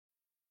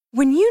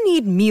When you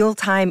need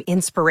mealtime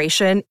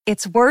inspiration,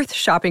 it's worth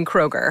shopping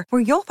Kroger,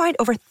 where you'll find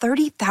over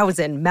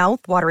 30,000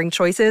 mouth-watering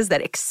choices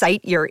that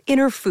excite your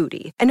inner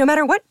foodie. And no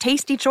matter what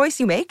tasty choice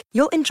you make,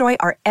 you'll enjoy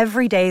our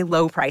everyday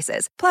low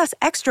prices, plus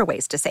extra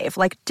ways to save,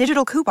 like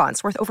digital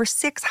coupons worth over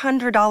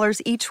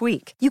 $600 each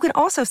week. You can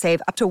also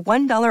save up to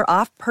 $1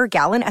 off per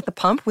gallon at the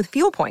pump with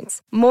fuel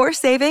points. More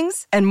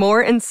savings and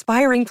more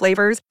inspiring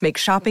flavors make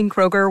shopping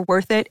Kroger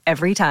worth it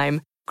every time.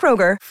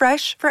 Kroger,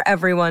 fresh for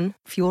everyone.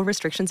 Fuel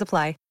restrictions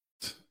apply.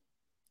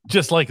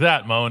 Just like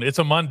that, Moan. It's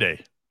a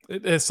Monday.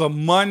 It's a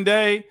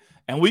Monday,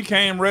 and we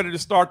came ready to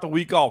start the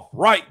week off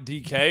right,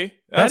 DK.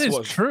 That is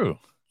true.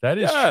 That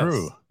is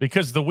true.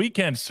 Because the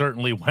weekend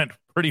certainly went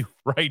pretty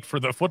right for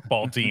the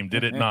football team,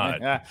 did it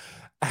not?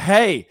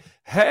 Hey,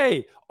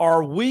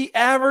 are we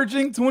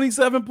averaging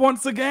 27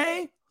 points a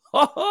game?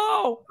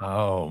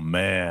 Oh,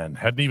 man.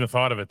 Hadn't even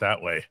thought of it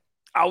that way.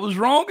 I was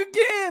wrong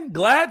again.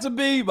 Glad to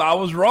be, but I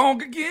was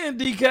wrong again,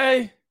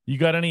 DK. You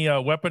got any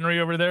weaponry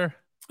over there?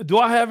 Do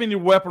I have any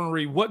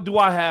weaponry? What do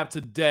I have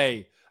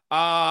today?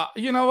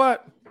 You know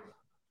what?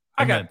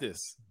 I got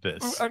this.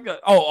 Okay.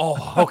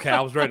 I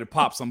was ready to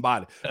pop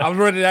somebody. I was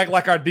ready to act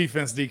like our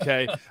defense,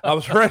 DK. I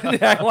was ready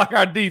to act like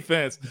our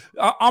defense.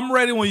 I'm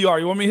ready when you are.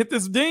 You want me to hit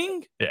this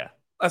ding? Yeah.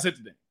 Let's hit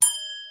the ding.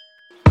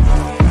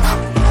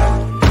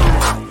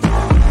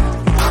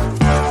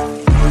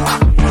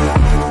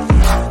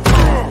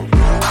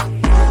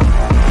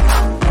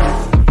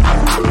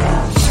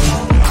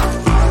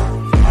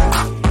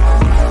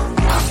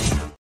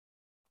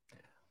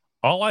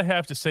 All I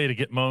have to say to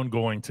get Moan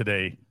going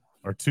today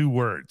are two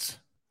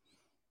words.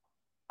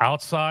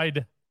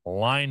 Outside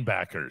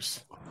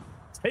linebackers.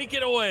 Take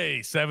it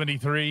away,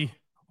 73.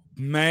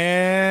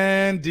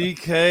 Man,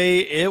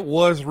 DK, it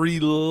was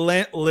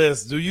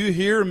relentless. Do you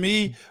hear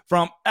me?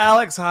 From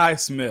Alex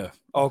Highsmith,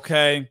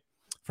 okay?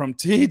 From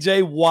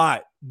TJ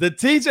Watt. The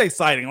TJ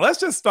sighting. Let's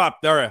just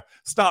stop there.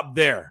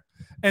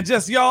 And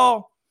just,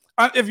 y'all,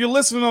 if you're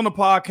listening on the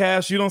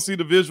podcast, you don't see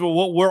the visual,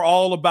 what we're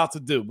all about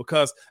to do,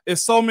 because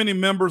it's so many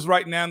members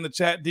right now in the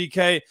chat,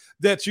 DK,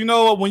 that, you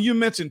know, when you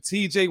mention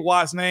TJ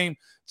Watt's name,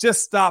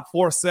 just stop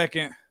for a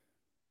second.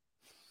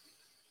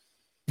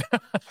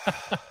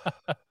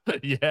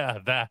 Yeah,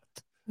 that.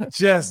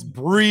 Just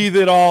breathe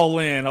it all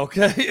in,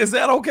 okay? Is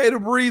that okay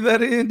to breathe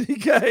that in,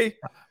 DK?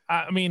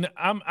 I mean,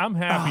 I'm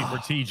happy for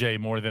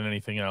TJ more than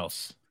anything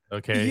else,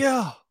 okay?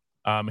 Yeah.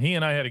 He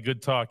and I had a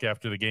good talk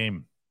after the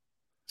game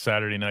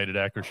Saturday night at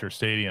Acrisure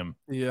Stadium.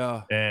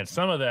 Yeah. And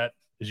some of that,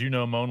 as you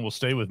know, Moan, will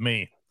stay with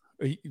me.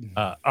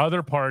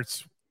 Other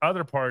parts,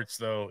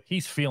 though,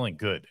 he's feeling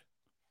good.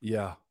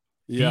 Yeah.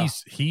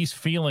 He's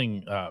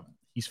feeling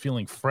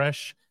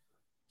fresh.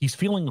 He's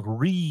feeling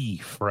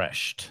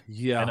refreshed.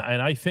 Yeah.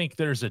 And I think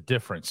there's a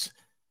difference.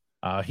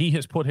 He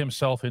has put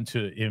himself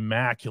into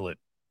immaculate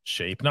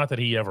shape. Not that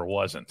he ever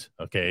wasn't.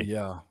 Okay.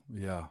 Yeah.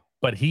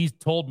 But he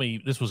told me,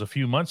 this was a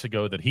few months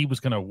ago, that he was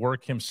going to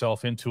work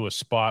himself into a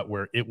spot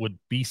where it would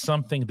be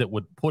something that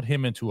would put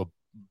him into a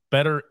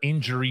better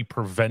injury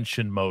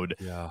prevention mode.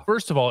 Yeah.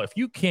 First of all, if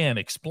you can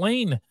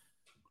explain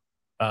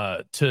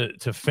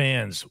to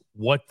fans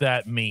what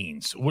that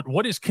means,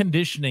 what is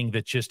conditioning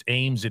that just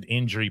aims at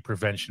injury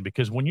prevention?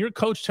 Because when your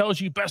coach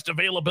tells you best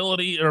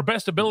ability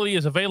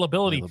is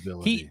availability.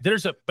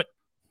 But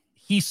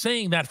he's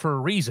saying that for a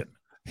reason.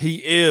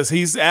 He is.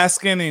 He's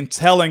asking and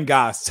telling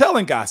guys.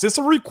 It's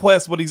a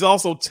request, but he's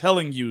also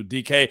telling you,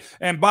 DK.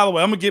 And by the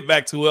way, I'm gonna get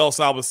back to who else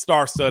I was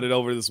star-studded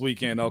over this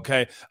weekend.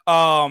 Okay.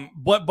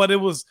 But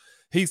it was.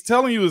 He's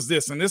telling you is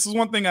this, and this is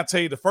one thing I tell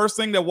you. The first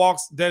thing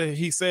that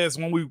he says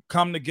when we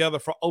come together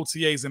for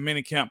OTAs and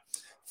minicamp,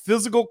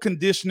 physical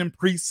conditioning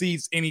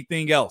precedes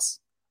anything else.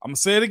 I'm gonna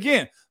say it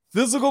again.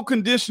 Physical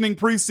conditioning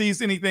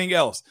precedes anything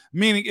else,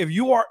 meaning if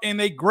you are in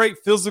a great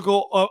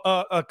physical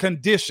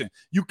condition,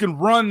 you can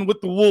run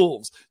with the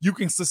wolves. You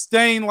can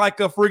sustain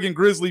like a friggin'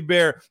 grizzly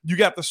bear. You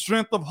got the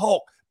strength of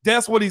Hulk.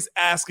 That's what he's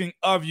asking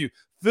of you.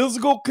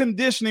 Physical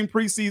conditioning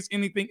precedes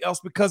anything else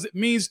because it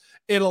means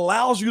it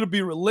allows you to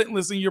be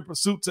relentless in your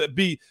pursuit to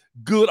be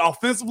good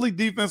offensively,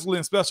 defensively,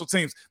 and special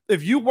teams.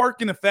 If you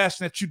work in a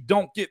fashion that you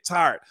don't get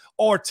tired,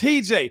 or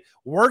TJ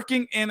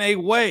working in a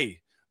way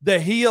that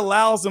he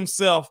allows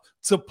himself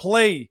to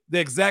play the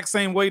exact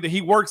same way that he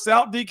works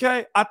out,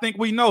 DK, I think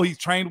we know he's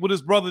trained with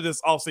his brother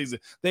this offseason.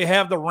 They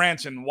have the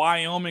ranch in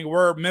Wyoming,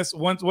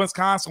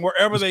 Wisconsin,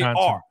 wherever they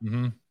are.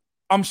 Mm-hmm.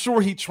 I'm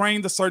sure he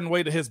trained a certain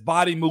way that his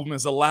body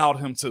movements allowed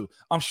him to.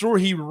 I'm sure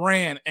he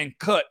ran and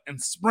cut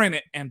and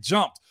sprinted and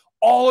jumped.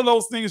 All of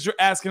those things you're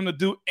asking him to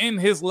do in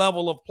his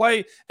level of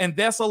play, and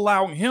that's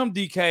allowing him,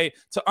 DK,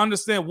 to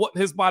understand what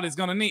his body's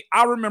going to need.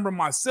 I remember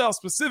myself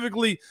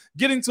specifically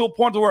getting to a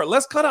point where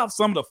let's cut out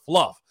some of the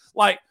fluff.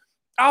 Like,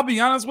 I'll be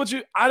honest with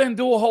you, I didn't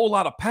do a whole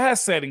lot of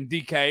pass setting,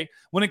 DK,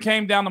 when it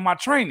came down to my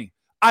training.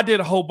 I did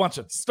a whole bunch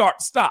of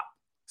start, stop,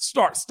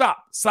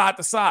 side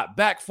to side,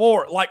 back,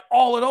 forward, like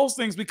all of those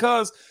things,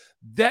 because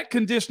that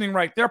conditioning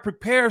right there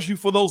prepares you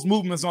for those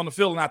movements on the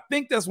field. And I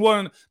think that's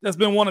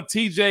been one of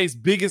TJ's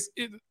biggest,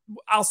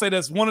 I'll say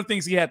that's one of the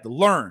things he had to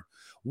learn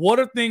What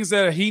are things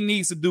that he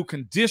needs to do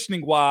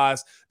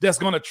conditioning-wise that's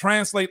going to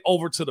translate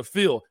over to the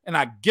field? And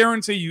I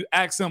guarantee you,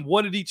 ask him,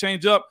 what did he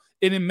change up?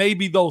 And it may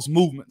be those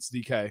movements,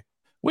 DK.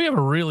 We have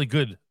a really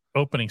good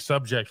opening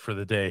subject for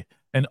the day,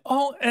 and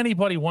all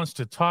anybody wants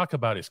to talk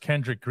about is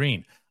Kendrick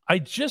Green. I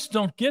just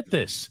don't get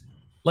this.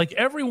 Like,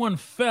 everyone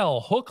fell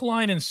hook,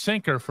 line, and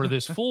sinker for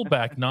this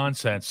fullback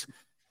nonsense.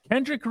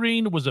 Kendrick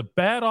Green was a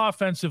bad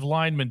offensive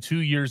lineman 2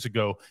 years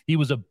ago. He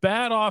was a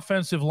bad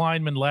offensive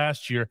lineman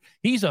last year.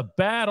 He's a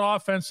bad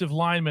offensive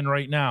lineman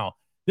right now.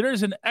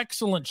 There's an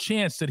excellent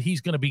chance that he's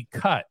going to be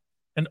cut.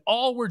 And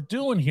all we're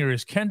doing here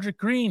is Kendrick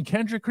Green,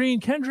 Kendrick Green,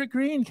 Kendrick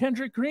Green,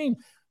 Kendrick Green.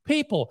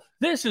 People,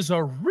 this is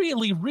a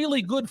really,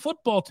 really good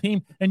football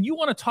team, and you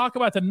want to talk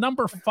about the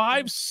number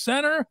 5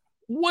 center?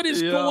 What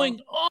is going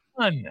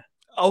on?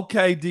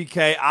 Okay,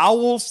 DK, I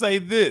will say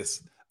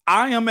this.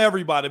 I am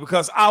everybody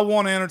because I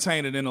want to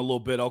entertain it in a little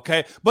bit,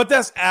 okay? But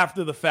that's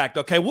after the fact,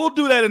 okay? We'll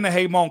do that in the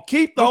Hey Mon.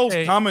 Keep those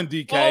coming,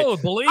 DK. Oh,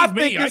 believe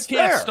me, I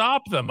can't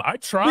stop them. I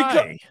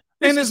try.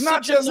 And it's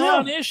not just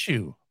an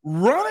issue.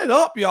 Run it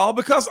up, y'all,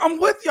 because I'm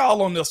with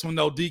y'all on this one,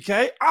 though,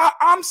 DK.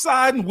 I'm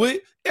siding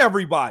with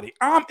everybody.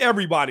 I'm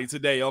everybody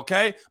today,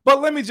 okay? But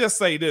let me just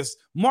say this.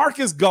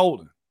 Marcus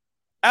Golden,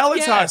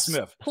 Alex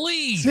Highsmith,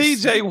 please,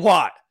 TJ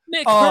Watt,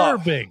 Nick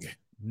Herbig.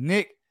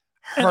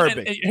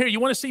 And here, you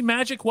want to see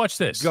magic? Watch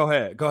this. Go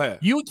ahead.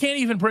 You can't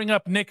even bring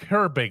up Nick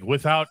Herbig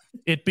without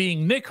it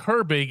being Nick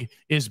Herbig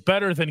is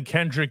better than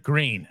Kendrick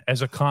Green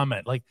as a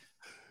comment. Like,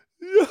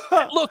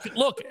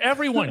 look,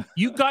 everyone,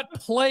 you got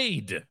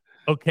played,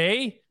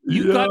 okay?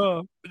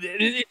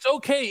 It's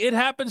okay. It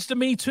happens to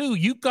me too.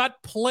 You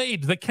got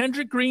played. The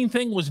Kendrick Green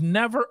thing was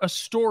never a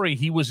story.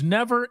 He was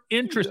never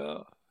interested.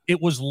 Yeah.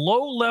 It was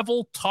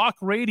low-level talk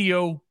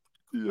radio.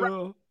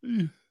 Yeah.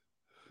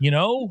 You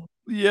know?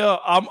 Yeah,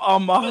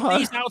 But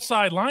these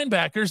outside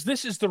linebackers,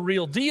 this is the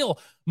real deal.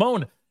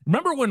 Moan,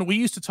 remember when we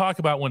used to talk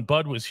about when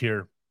Bud was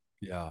here?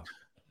 Yeah.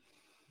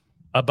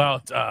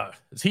 About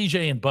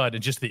TJ and Bud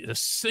and just the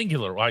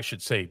singular, I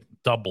should say,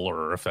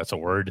 doubler, if that's a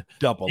word,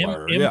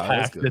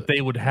 impact that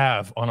they would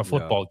have on a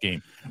football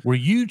game, where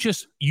you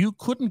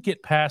couldn't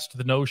get past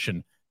the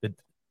notion that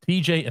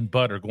TJ and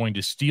Bud are going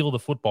to steal the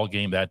football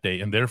game that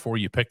day, and therefore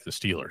you pick the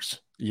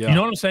Steelers. Yeah. You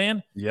know what I'm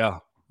saying? Yeah.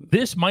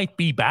 This might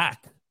be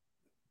back.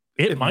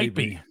 It might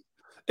be.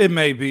 It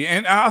may be.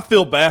 And I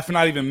feel bad for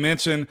not even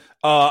mentioning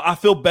I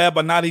feel bad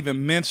by not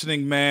even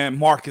mentioning, man,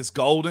 Marcus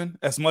Golden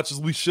as much as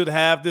we should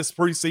have this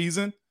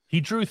preseason.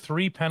 He drew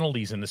 3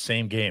 penalties in the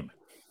same game.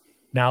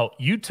 Now,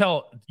 you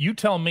tell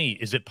me,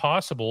 is it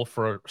possible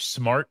for a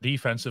smart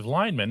defensive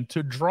lineman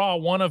to draw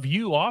one of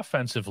you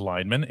offensive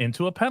linemen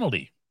into a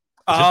penalty?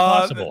 Is it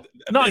possible?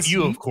 Not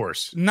you, of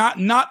course. Not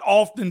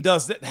often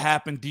does that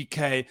happen,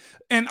 DK.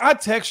 And I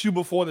text you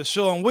before the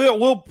show, and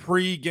we'll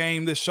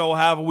pre-game the show,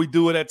 however we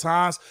do it at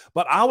times.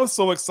 But I was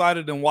so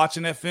excited in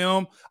watching that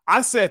film.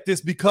 I said this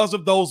because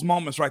of those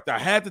moments right there. I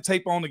had the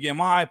tape on again.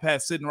 My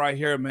iPad sitting right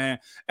here, man.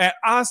 And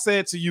I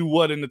said to you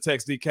what in the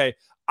text, DK?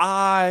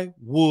 I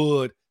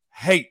would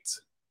hate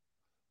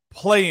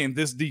playing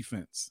this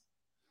defense.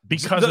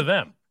 Because of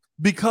them.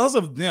 Because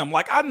of them.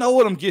 Like, I know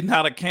what I'm getting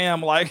out of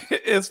Cam. Like,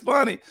 it's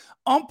funny.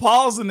 I'm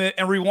pausing it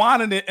and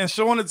rewinding it and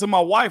showing it to my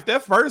wife.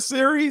 That first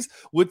series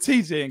with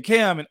TJ and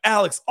Cam and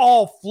Alex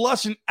all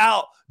flushing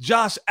out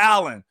Josh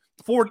Allen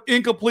for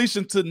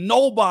incompletion to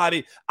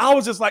nobody. I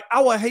was just like,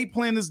 I would hate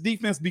playing this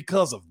defense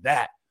because of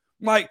that.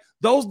 Like,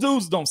 those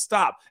dudes don't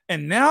stop.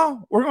 And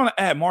now we're going to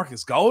add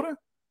Marcus Golden,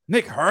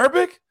 Nick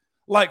Herbig,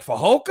 like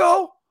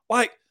Fehoko.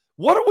 Like,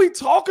 what are we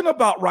talking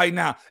about right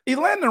now?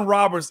 Elandon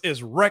Roberts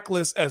is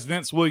reckless as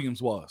Vince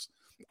Williams was.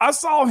 I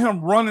saw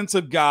him run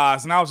into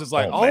guys, and I was just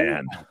like, oh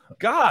man.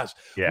 Gosh,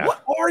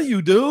 what are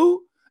you, dude?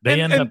 They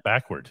end up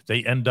backward.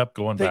 They end up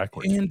going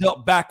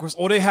backwards.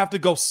 Or they have to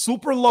go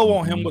super low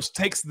on him, which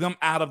takes them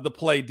out of the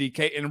play,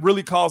 DK, and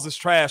really causes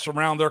trash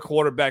around their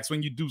quarterbacks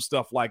when you do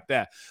stuff like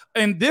that.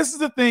 And this is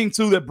the thing,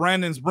 too, that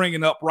Brandon's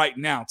bringing up right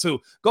now, too.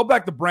 Go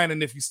back to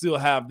Brandon if you still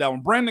have that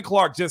one. Brandon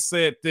Clark just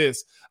said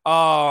this.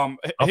 I'll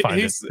find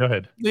it. Go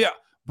ahead. Yeah.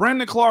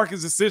 Brandon Clark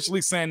is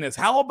essentially saying this.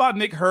 How about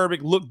Nick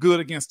Herbig look good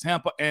against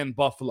Tampa and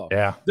Buffalo?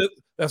 Yeah.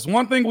 That's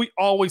one thing we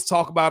always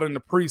talk about in the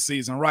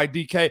preseason, right,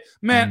 DK?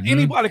 Man,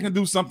 anybody can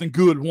do something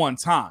good one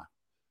time.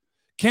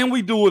 Can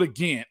we do it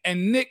again?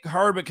 And Nick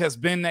Herbig has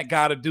been that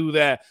guy to do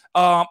that.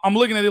 I'm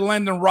looking at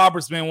Elandon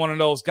Roberts being one of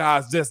those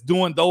guys just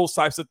doing those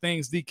types of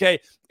things, DK.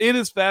 It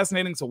is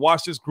fascinating to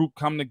watch this group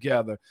come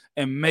together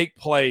and make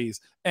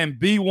plays and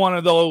be one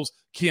of those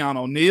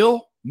Keanu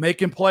Neal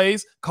making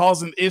plays,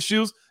 causing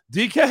issues.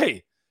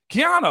 DK,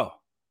 Keanu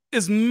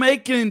is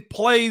making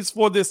plays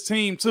for this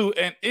team too,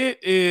 and it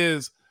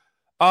is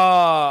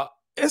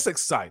it's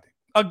exciting.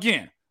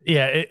 Again.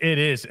 Yeah, it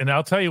is. And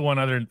I'll tell you one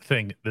other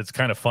thing that's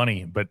kind of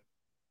funny, but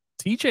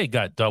TJ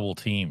got double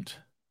teamed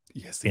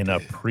in a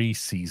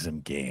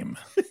preseason game.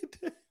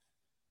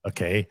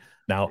 Okay.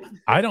 Now,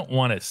 I don't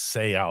want to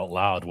say out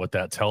loud what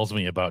that tells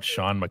me about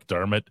Sean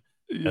McDermott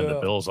and the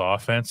Bills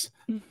offense.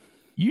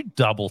 You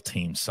double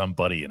team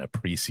somebody in a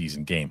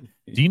preseason game.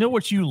 Do you know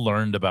what you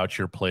learned about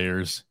your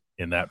players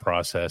in that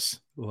process?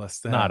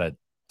 What's that? Not a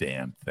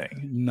damn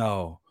thing.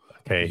 No.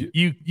 Okay.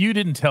 You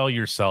didn't tell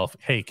yourself,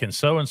 hey, can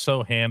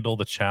so-and-so handle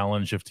the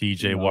challenge of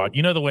TJ Watt?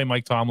 You know the way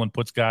Mike Tomlin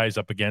puts guys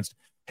up against,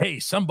 hey,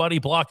 somebody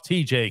block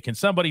TJ. Can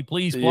somebody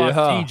please block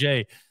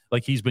TJ?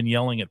 Like he's been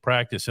yelling at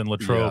practice in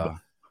Latrobe. Yeah.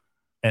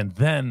 And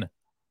then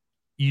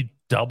you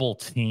double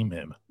team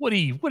him. What are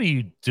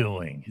you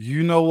doing?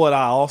 You know what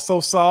I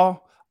also saw?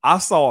 I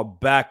saw a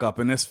backup,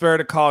 and it's fair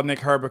to call Nick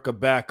Herbig a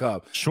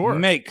backup. Sure.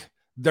 Make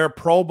their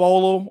Pro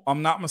Bowler,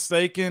 I'm not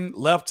mistaken,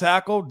 left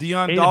tackle,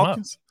 Deion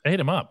Dawkins. Ate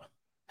him up.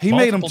 He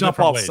made him jump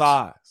off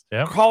sides.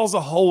 Yep. Calls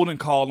a holding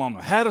call on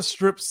him. Had a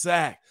strip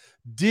sack.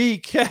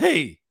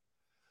 DK.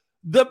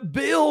 The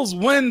Bills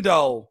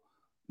window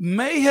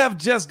may have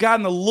just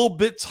gotten a little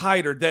bit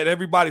tighter that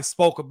everybody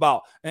spoke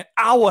about. And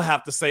I will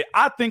have to say,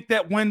 I think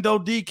that window,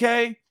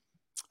 DK,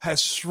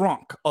 has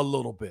shrunk a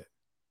little bit.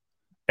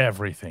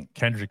 Everything.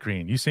 Kendrick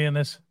Green. You seeing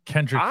this?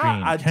 Kendrick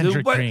Green. I Kendrick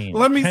do, but Green.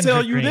 let me Kendrick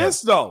tell you Green. this,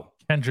 though.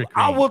 Kendrick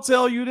Green. I will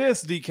tell you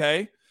this,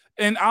 DK.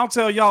 And I'll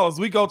tell y'all as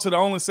we go to the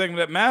only segment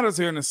that matters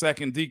here in a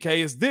second, DK,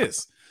 is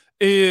this.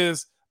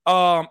 It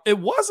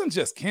wasn't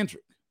just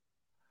Kendrick.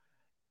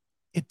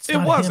 It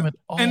wasn't. Him at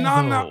all, and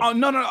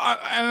no.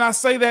 And I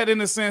say that in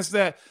the sense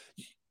that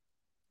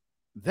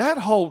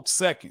whole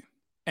second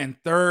and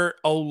third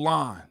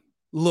O-line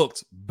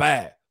looked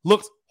bad,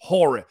 looked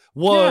horrid,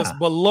 was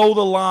below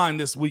the line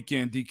this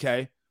weekend,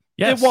 DK.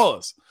 Yes. It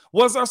was.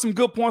 Was there some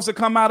good points that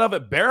come out of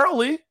it?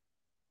 Barely.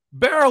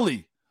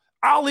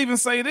 I'll even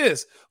say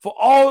this. For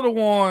all of the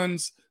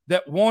ones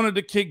that wanted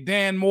to kick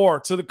Dan Moore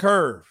to the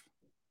curb,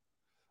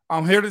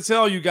 I'm here to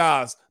tell you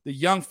guys, the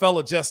young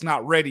fella just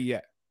not ready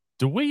yet.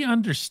 Do we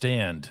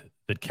understand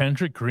that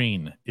Kendrick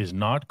Green is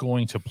not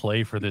going to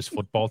play for this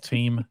football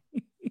team?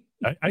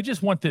 I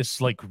just want this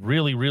like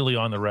really, really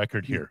on the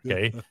record here,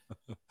 okay?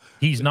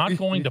 He's not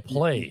going to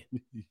play.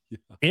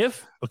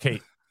 If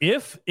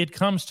it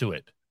comes to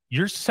it,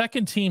 your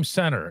second team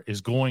center is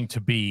going to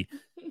be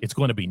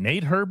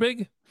Nate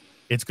Herbig.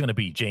 It's going to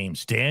be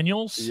James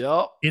Daniels.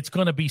 Yep. It's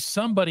going to be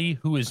somebody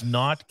who is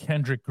not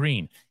Kendrick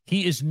Green.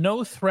 He is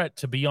no threat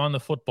to be on the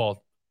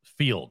football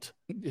field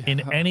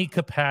in any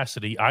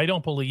capacity. I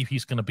don't believe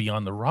he's going to be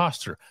on the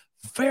roster.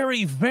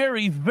 Very,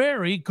 very,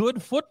 very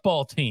good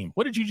football team.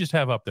 What did you just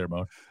have up there,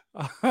 Mo?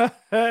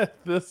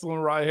 This one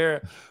right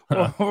here.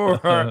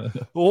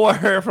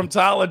 We're from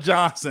Tyler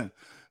Johnson.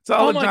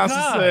 Tyler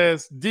Johnson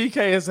says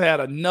DK has had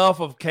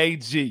enough of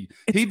KG.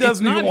 He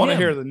doesn't even want to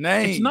hear the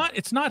name.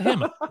 It's not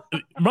him.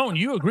 Ramon,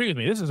 you agree with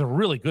me. This is a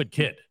really good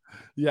kid.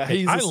 Yeah,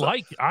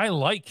 I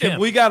like him. If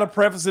we got to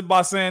preface it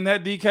by saying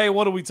that, DK,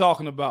 what are we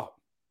talking about?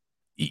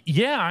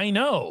 Yeah, I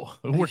know.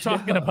 We're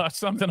talking about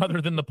something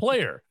other than the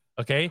player,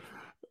 okay?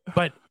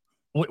 But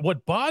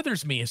what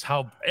bothers me is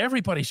how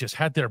everybody's just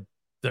had the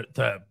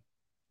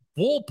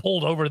wool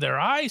pulled over their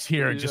eyes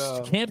here and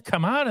just can't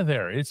come out of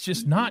there. It's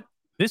just not.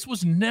 This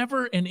was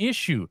never an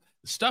issue.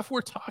 The stuff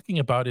we're talking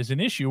about is an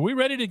issue. Are we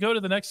ready to go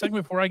to the next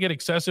segment before I get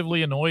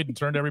excessively annoyed and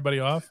turn everybody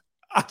off?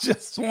 I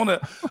just want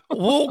to –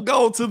 we'll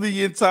go to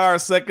the entire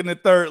second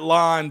and third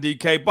line,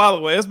 DK. By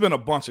the way, it's been a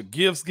bunch of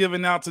gifts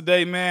given out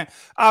today, man.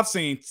 I've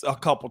seen a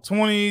couple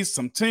 20s,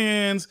 some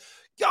 10s.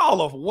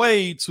 Y'all are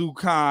way too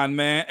kind,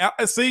 man.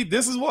 See,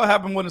 this is what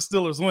happened when the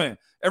Steelers win.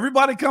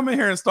 Everybody come in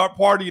here and start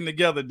partying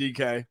together,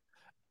 DK.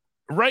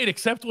 Right,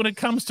 except when it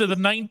comes to the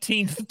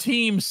 19th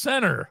team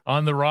center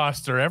on the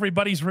roster.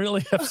 Everybody's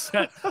really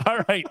upset. All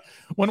right,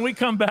 when we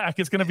come back,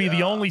 it's going to be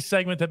the only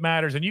segment that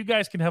matters, and you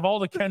guys can have all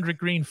the Kendrick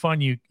Green fun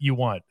you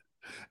want.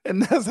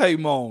 And that's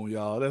Ramon,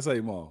 y'all. That's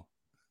Ramon.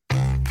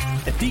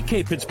 At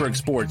DK Pittsburgh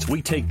Sports,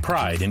 we take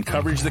pride in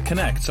coverage that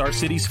connects our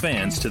city's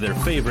fans to their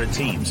favorite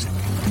teams.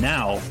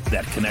 Now,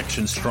 that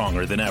connection's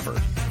stronger than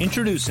ever.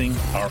 Introducing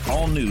our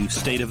all-new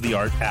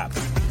state-of-the-art app.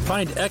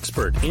 Find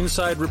expert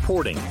inside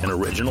reporting and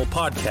original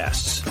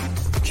podcasts.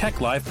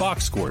 Check live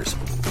box scores.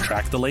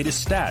 Track the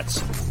latest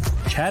stats.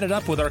 Chat it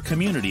up with our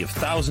community of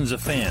thousands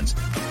of fans,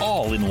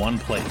 all in one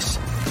place.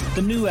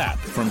 The new app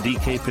from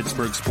DK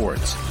Pittsburgh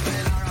Sports.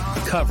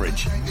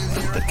 Coverage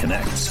that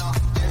connects.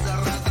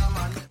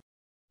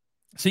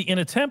 See, in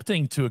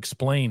attempting to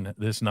explain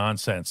this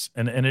nonsense,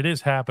 and it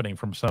is happening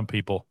from some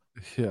people.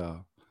 Yeah.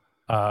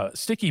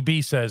 Sticky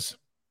B says,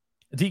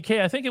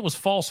 DK, I think it was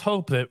false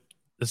hope that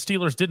the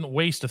Steelers didn't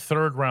waste a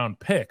third-round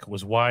pick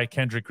was why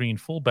Kendrick Green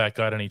fullback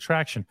got any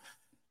traction.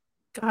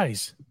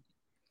 Guys,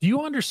 do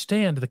you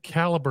understand the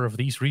caliber of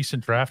these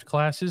recent draft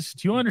classes?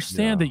 Do you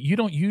understand that you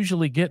don't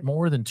usually get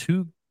more than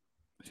two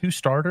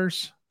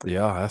starters?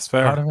 Yeah, that's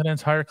fair. Out of an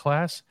entire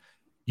class?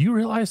 You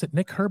realize that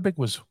Nick Herbig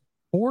was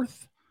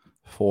fourth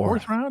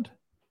round?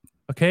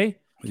 Okay.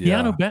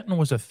 Yeah. Keanu Benton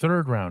was a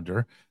third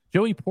rounder.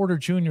 Joey Porter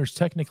Jr. is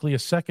technically a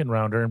second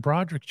rounder, and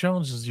Broderick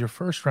Jones is your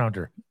first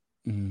rounder.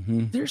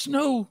 Mm-hmm. There's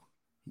no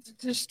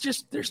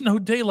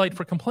daylight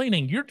for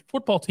complaining. Your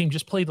football team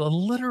just played a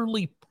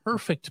literally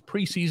perfect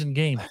preseason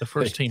game, the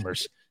first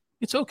teamers.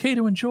 It's okay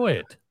to enjoy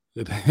it.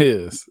 It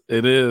is,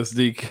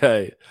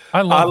 DK.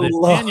 I love it.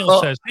 Daniel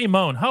says, hey,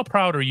 Moan, how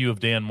proud are you of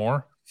Dan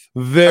Moore?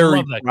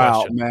 Very that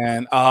proud, question.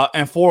 man.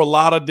 And for a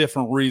lot of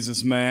different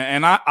reasons,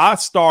 man. And I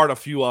starred a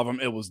few of them.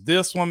 It was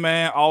this one,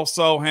 man.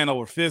 Also, hand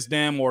over fist,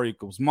 Dan Moore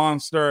equals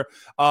monster.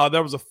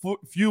 There was a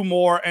few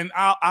more, and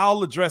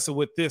I'll address it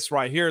with this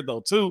right here,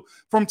 though, too,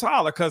 from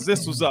Tyler, because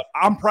this was up.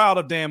 I'm proud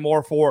of Dan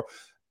Moore for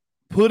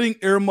putting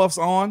earmuffs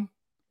on,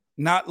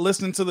 not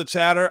listening to the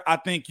chatter. I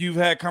think you've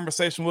had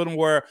conversation with him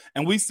where,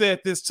 and we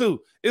said this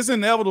too, it's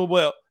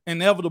inevitable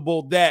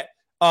that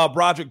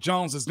Broderick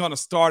Jones is going to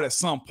start at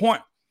some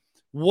point.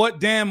 What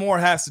Dan Moore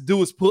has to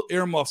do is put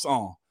earmuffs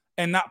on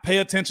and not pay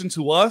attention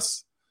to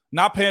us,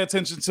 not pay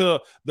attention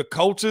to the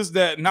coaches,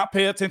 not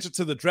pay attention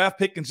to the draft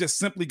pick, and just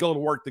simply go to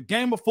work. The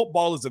game of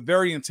football is a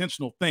very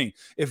intentional thing.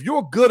 If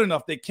you're good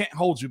enough, they can't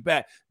hold you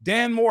back.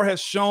 Dan Moore has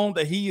shown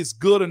that he is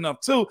good enough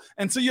too.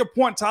 And to your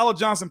point, Tyler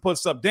Johnson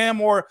puts up, Dan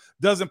Moore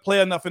doesn't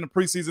play enough in the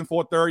preseason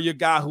for a third-year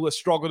guy who has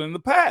struggled in the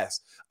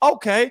past.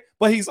 Okay,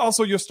 but he's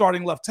also your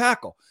starting left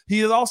tackle. He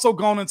has also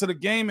gone into the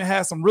game and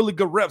had some really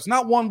good reps,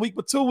 not 1 week,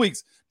 but 2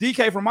 weeks.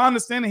 DK, from my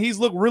understanding, he's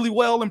looked really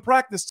well in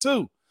practice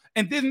too.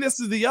 And then this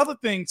is the other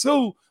thing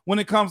too, when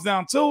it comes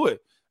down to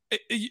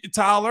it.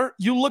 Tyler,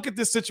 you look at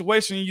this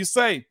situation and you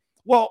say,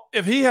 well,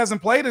 if he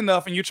hasn't played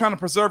enough and you're trying to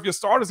preserve your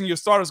starters and your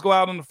starters go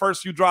out on the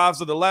first few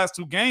drives of the last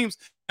 2 games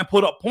and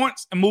put up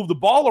points and move the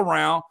ball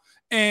around,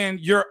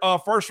 and your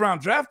first-round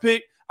draft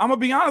pick, I'm going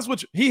to be honest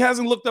with you, he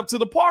hasn't looked up to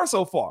the par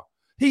so far.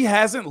 He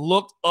hasn't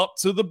looked up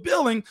to the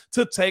billing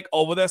to take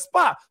over that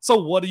spot.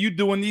 So what do you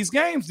do in these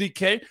games,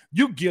 DK?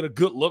 You get a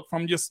good look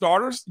from your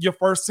starters, your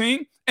first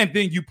team, and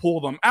then you pull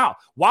them out.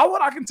 Why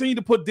would I continue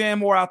to put Dan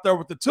Moore out there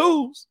with the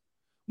twos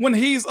when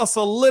he's a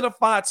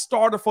solidified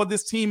starter for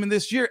this team in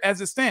this year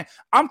as it stands?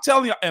 I'm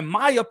telling you, in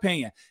my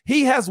opinion,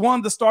 he has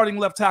won the starting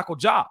left tackle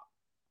job.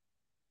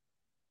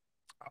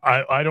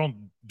 I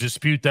don't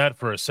dispute that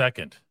for a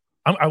second.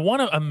 I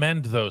want to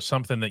amend, though,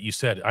 something that you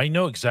said. I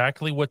know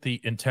exactly what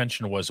the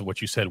intention was of what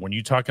you said when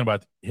you're talking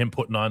about him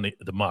putting on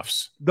the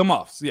muffs. The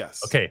muffs,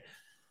 yes. Okay.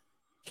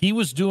 He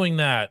was doing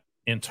that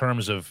in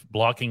terms of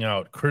blocking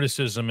out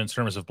criticism, in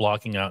terms of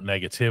blocking out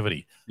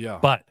negativity. Yeah.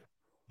 But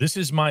this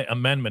is my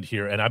amendment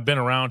here, and I've been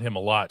around him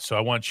a lot, so I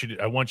want you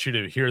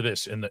to hear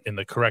this in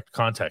the correct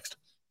context.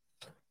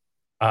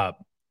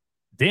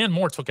 Dan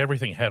Moore took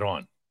everything head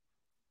on,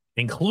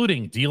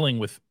 including dealing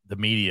with the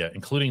media,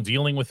 including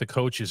dealing with the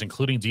coaches,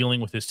 including dealing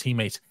with his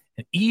teammates.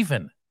 And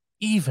even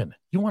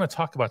you want to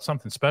talk about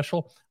something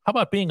special? How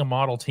about being a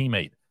model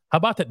teammate? How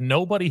about that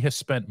nobody has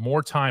spent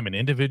more time in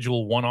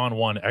individual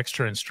one-on-one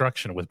extra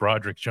instruction with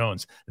Broderick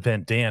Jones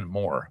than Dan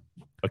Moore?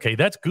 Okay,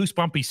 that's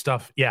goosebumpy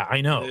stuff. Yeah,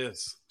 I know. It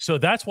is. So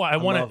that's why I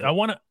want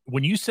to,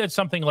 when you said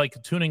something like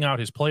tuning out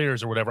his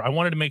players or whatever, I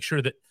wanted to make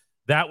sure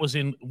that was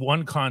in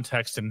one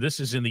context and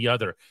this is in the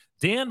other.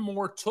 Dan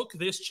Moore took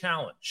this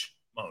challenge,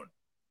 Moan.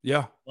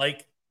 Yeah.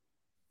 Like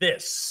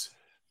this.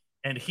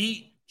 And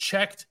he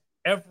checked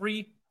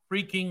every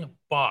freaking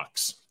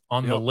box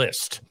on the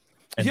list.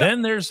 And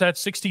then there's that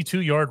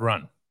 62-yard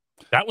run.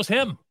 That was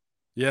him.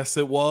 Yes,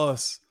 it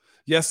was.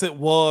 Yes, it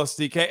was,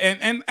 DK.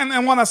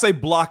 And when I say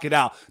block it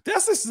out,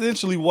 that's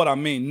essentially what I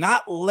mean.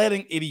 Not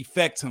letting it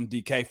affect him,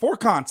 DK, for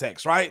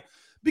context, right?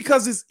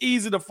 Because it's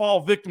easy to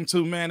fall victim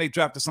to, man, they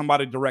drafted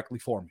somebody directly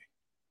for me.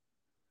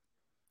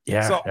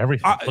 Yeah, so,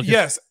 everything.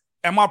 Yes.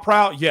 Am I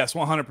proud? Yes,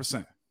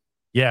 100%.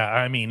 Yeah,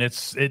 I mean,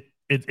 it's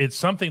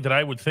something that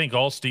I would think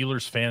all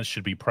Steelers fans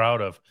should be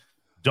proud of.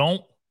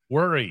 Don't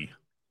worry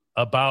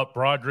about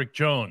Broderick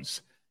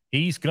Jones.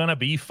 He's gonna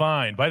be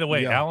fine. By the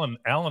way, Alan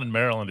in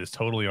Maryland is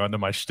totally onto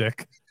my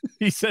shtick.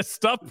 He says,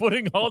 "Stop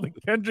putting all the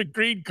Kendrick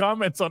Green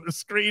comments on the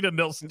screen, and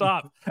they'll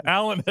stop."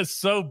 Alan has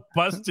so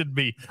busted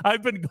me.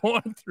 I've been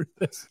going through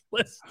this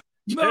list,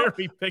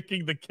 cherry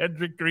picking the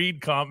Kendrick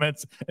Green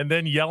comments, and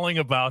then yelling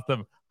about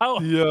them. How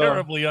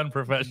terribly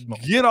unprofessional.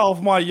 Get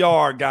off my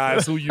yard,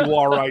 guys, who you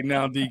are right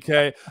now,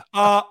 DK.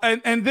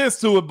 And this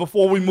to it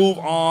before we move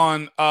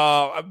on,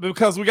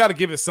 because we got to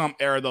give it some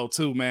air, though,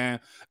 too, man,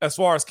 as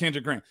far as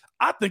Kendrick Green.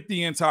 I think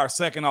the entire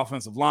second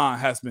offensive line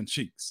has been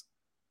cheeks.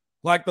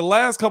 Like the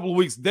last couple of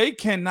weeks, they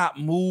cannot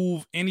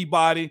move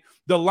anybody.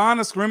 The line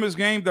of scrimmage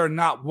game, they're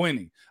not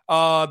winning.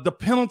 The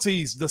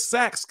penalties, the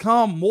sacks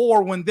come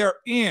more when they're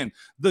in.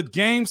 The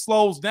game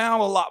slows down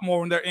a lot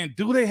more when they're in.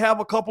 Do they have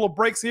a couple of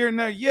breaks here and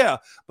there? Yeah.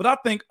 But I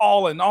think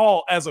all in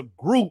all, as a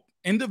group,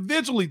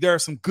 individually,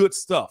 there's some good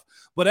stuff.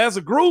 But as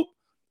a group,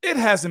 it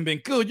hasn't been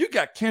good. You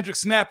got Kendrick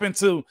snapping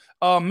to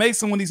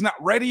Mason when he's not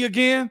ready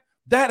again.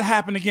 That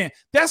happened again.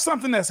 That's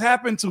something that's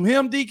happened to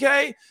him,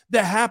 DK,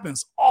 that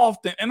happens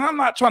often. And I'm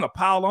not trying to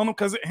pile on him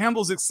because it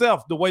handles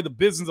itself the way the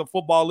business of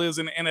football is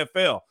in the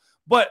NFL.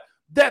 But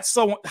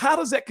how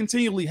does that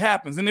continually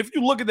happen? And if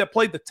you look at that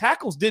play, the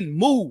tackles didn't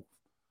move.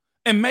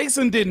 And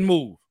Mason didn't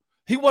move.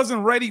 He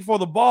wasn't ready for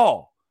the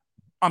ball.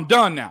 I'm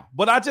done now.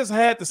 But I just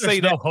had to say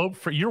that. There's no hope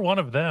for you. You're one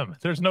of them.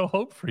 There's no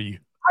hope for you.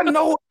 I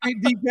know it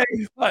ain't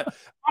DK, but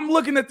I'm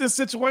looking at this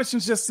situation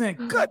just saying,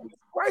 goodness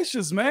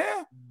gracious,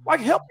 man. Like,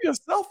 help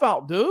yourself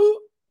out, dude.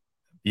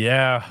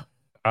 Yeah.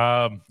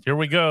 Here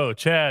we go.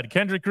 Chad,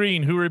 Kendrick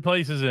Green, who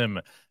replaces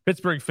him?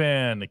 Pittsburgh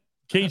fan.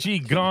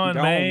 KG gone,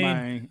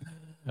 man.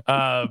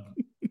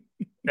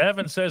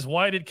 Evan says,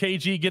 why did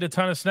KG get a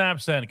ton of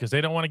snaps then? Because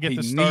they don't want to get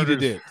the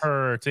starters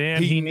hurt.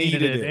 And he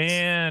needed it.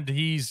 And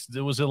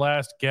it was the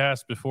last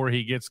gasp before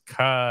he gets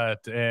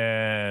cut.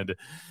 And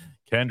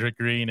Kendrick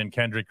Green.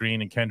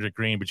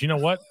 But you know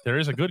what? There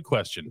is a good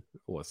question.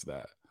 What's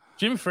that?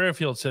 Jim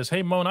Fairfield says,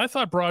 hey, Moan, I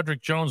thought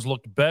Broderick Jones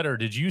looked better.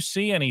 Did you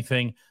see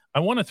anything?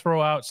 I want to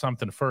throw out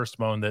something first,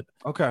 Moan, that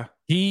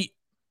he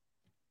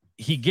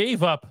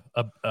gave up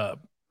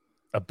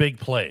a big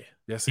play.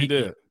 Yes, he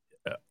did.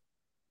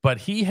 But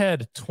he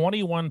had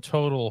 21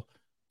 total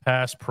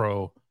pass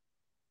pro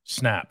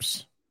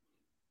snaps.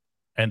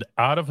 And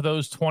out of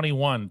those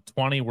 21,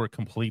 20 were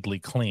completely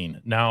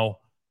clean. Now,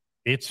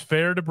 it's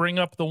fair to bring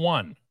up the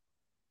one,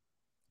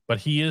 but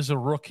he is a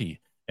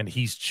rookie, and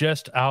he's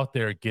just out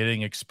there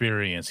getting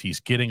experience. He's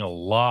getting a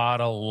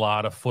lot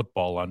of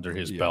football under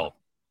his belt.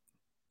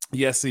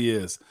 Yes, he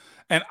is.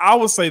 And I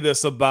would say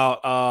this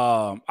about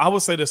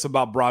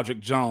Broderick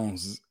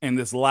Jones in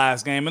this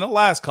last game, in the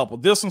last couple,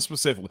 this one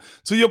specifically.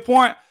 To your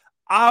point,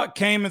 I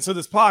came into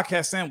this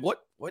podcast saying,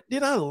 what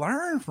did I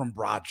learn from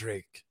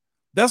Broderick?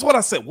 That's what I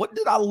said. What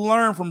did I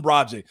learn from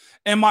Broderick?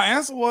 And my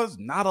answer was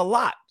not a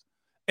lot.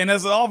 And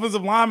as an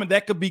offensive lineman,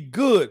 that could be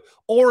good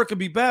or it could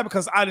be bad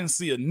because I didn't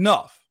see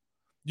enough.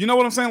 You know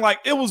what I'm saying? Like,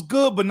 it was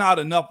good, but not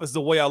enough is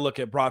the way I look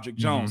at Broderick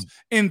Jones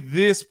in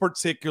this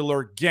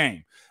particular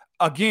game.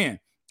 Again,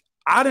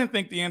 I didn't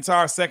think the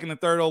entire second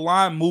and third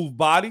O-line moved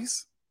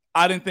bodies.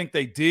 I didn't think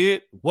they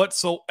did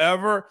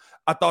whatsoever.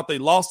 I thought they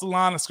lost the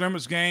line of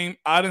scrimmage game.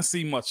 I didn't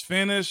see much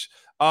finish.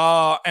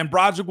 And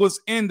Broderick was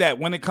in that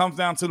when it comes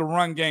down to the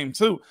run game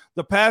too.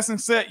 The passing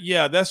set,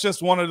 that's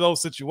just one of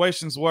those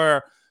situations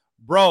where,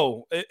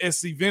 bro,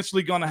 it's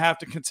eventually going to have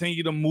to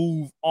continue to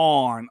move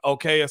on,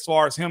 okay, as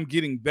far as him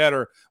getting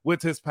better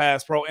with his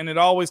pass pro. And it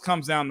always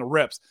comes down to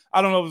reps.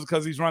 I don't know if it's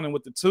because he's running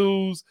with the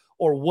twos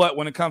or what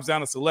when it comes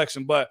down to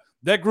selection, but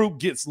that group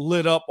gets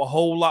lit up a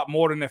whole lot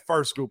more than that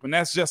first group. And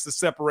that's just the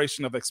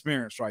separation of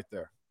experience right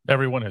there.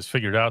 Everyone has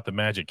figured out the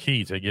magic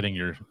key to getting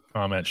your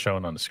comment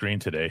shown on the screen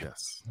today.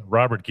 Yes.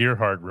 Robert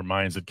Gearhart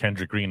reminds that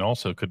Kendrick Green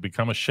also could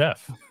become a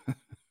chef,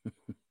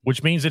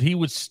 which means that he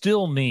would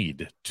still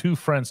need two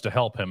friends to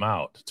help him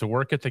out, to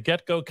work at the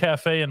Get Go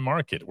Cafe and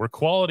Market, where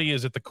quality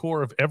is at the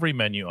core of every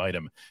menu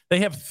item. They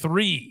have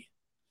 3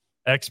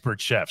 expert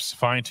chefs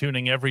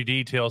fine-tuning every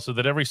detail so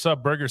that every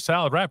sub, burger,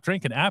 salad, wrap,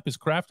 drink, and app is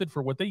crafted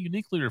for what they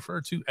uniquely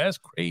refer to as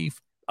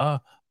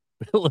craveability.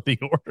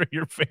 Order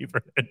your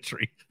favorite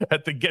entry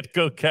at the Get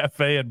Go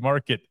Cafe and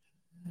Market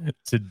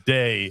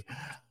today.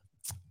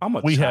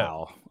 We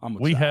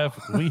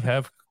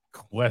have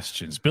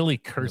questions. Billy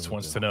Kurtz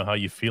wants to know how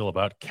you feel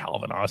about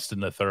Calvin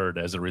Austin III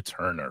as a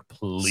returner.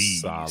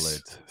 Please.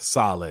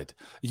 Solid.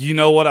 You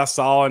know what I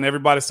saw, and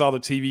everybody saw the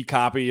TV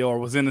copy or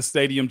was in the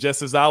stadium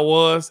just as I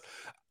was.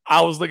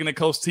 I was looking at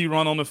Coach T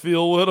run on the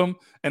field with him,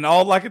 and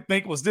all I could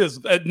think was this.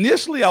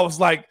 Initially, I was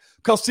like,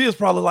 Coach T is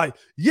probably like,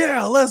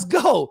 yeah, let's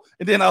go.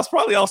 And then I was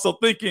probably also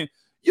thinking,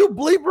 you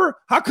bleeper,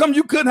 how come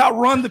you couldn't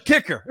outrun the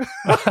kicker?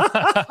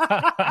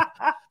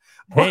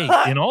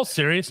 Hey, in all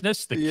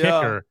seriousness, the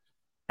kicker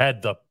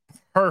had the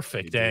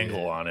perfect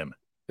angle on him.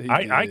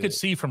 I could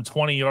see from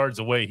 20 yards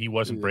away he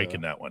wasn't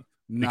breaking that one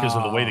because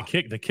of the way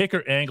the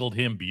kicker angled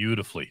him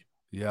beautifully.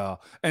 Yeah,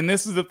 and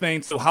this is the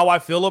thing. So how I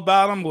feel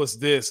about him was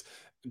this.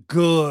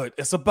 Good.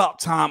 It's about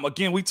time.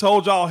 Again, we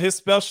told y'all his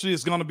specialty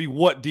is going to be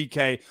what,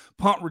 DK?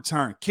 Punt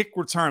return, kick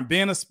return,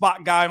 being a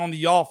spot guy on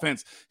the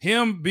offense.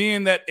 Him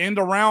being that end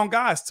around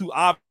guy is too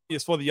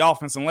obvious for the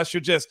offense unless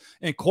you're just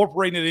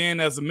incorporating it in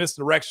as a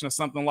misdirection or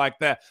something like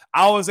that.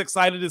 I was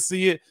excited to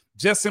see it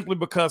just simply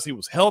because he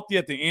was healthy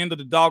at the end of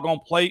the doggone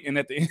plate and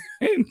at the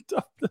end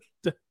of the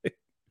day.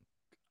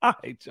 I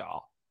hate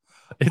y'all.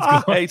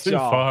 It's going too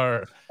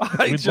far.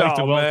 We'd like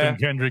to welcome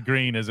Kendrick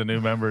Green as a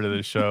new member to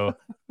the show.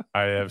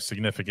 I have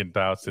significant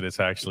doubts that it's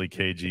actually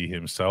KG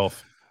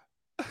himself.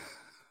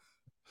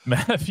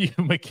 Matthew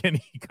McKinney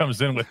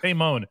comes in with, hey,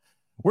 Moan,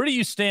 where do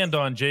you stand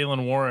on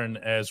Jaylen Warren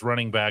as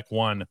running back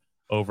 1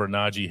 over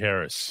Najee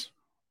Harris?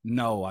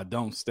 No, I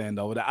don't stand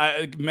over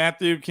that.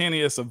 Matthew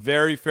McKinney, it's a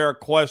very fair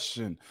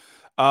question.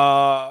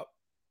 Why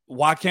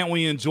can't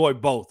we enjoy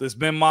both? It's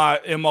been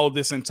my MO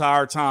this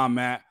entire time,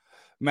 Matt.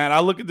 Man,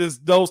 I look at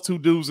those two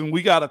dudes, and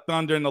we got a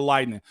thunder and the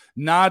lightning.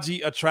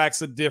 Najee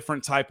attracts a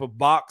different type of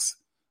box,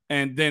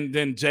 and then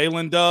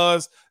Jaylen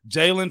does.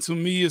 Jaylen, to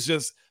me, is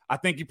just – I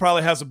think he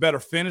probably has a better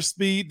finish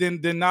speed than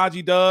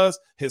Najee does.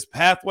 His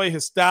pathway,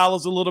 his style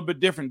is a little bit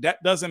different.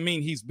 That doesn't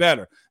mean he's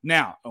better.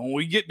 Now, when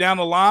we get down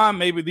the line,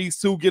 maybe these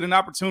two get an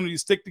opportunity to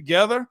stick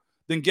together,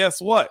 then guess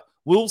what?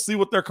 We'll see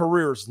what their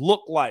careers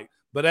look like.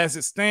 But as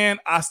it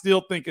stands, I still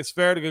think it's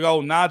fair to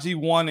go Najee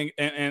 1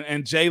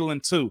 and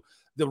Jaylen 2.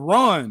 The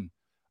run –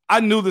 I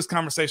knew this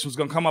conversation was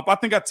going to come up. I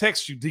think I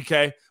texted you,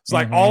 DK. It's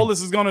like all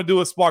this is going to do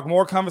is spark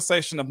more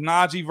conversation of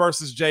Najee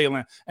versus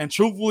Jaylen. And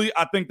truthfully,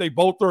 I think they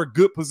both are in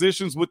good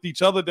positions with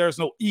each other. There's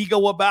no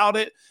ego about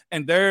it.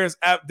 And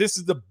this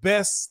is the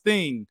best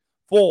thing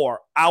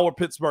for our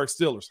Pittsburgh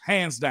Steelers,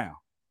 hands down.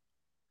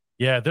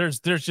 Yeah, there's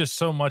just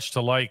so much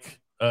to like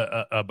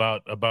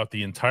about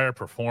the entire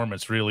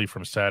performance really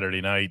from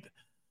Saturday night.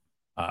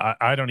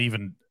 I don't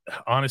even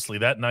honestly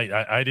that night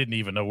I didn't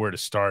even know where to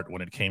start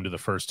when it came to the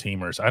first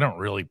teamers. I don't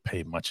really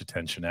pay much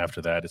attention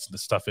after that. The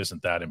stuff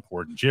isn't that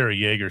important. Jerry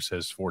Yeager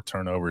says 4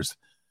 turnovers.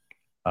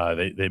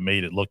 They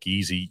made it look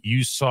easy.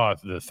 You saw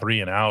the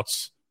 3 and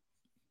outs.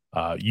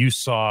 You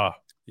saw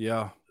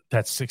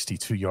that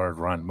 62-yard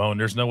run. Moan,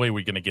 there's no way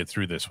we're going to get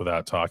through this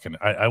without talking.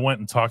 I went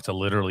and talked to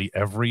literally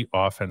every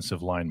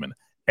offensive lineman,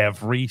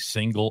 every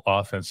single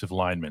offensive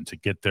lineman to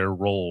get their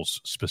roles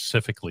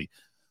specifically,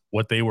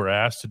 what they were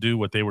asked to do,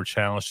 what they were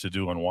challenged to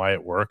do, and why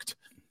it worked.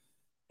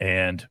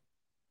 And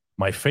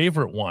my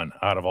favorite one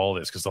out of all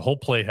this, because the whole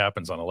play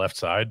happens on the left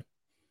side.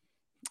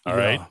 All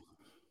right.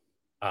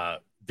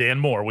 Dan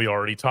Moore, we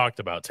already talked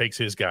about, takes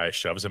his guy,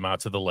 shoves him out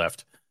to the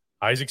left.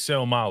 Isaac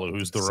Seumalo,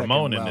 who's the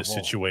Ramon in this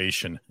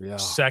situation,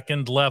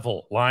 second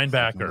level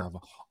linebacker.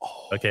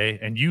 Okay,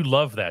 and you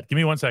love that. Give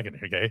me 1 second,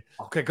 okay?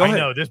 Okay, go ahead. I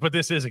know this, but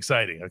this is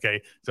exciting,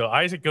 okay? So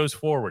Isaac goes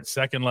forward,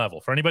 second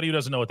level. For anybody who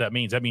doesn't know what that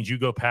means you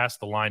go past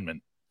the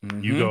linemen.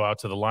 Mm-hmm. You go out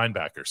to the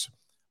linebackers.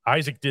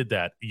 Isaac did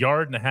that. 1.5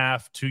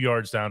 yards, 2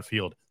 yards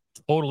downfield.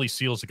 Totally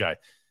seals the guy.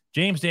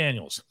 James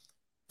Daniels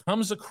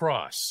comes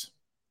across,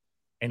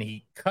 and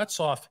he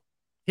cuts off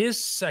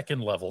his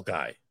second level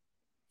guy.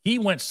 He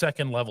went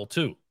second level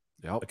too.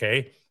 Yep.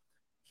 Okay.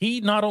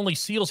 He not only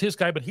seals his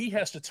guy, but he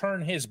has to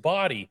turn his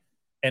body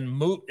and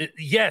move.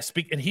 Yes.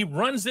 And he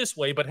runs this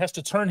way, but has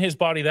to turn his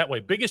body that way.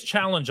 Biggest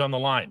challenge on the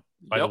line,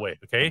 by the way.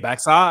 Okay.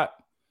 Backside.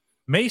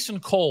 Mason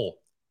Cole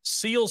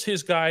seals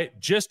his guy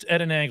just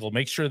at an angle.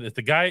 Make sure that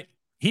the guy,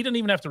 he didn't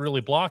even have to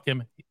really block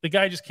him. The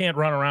guy just can't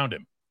run around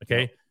him.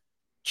 Okay. Yep.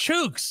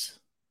 Chooks,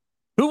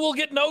 who will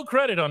get no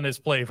credit on this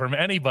play from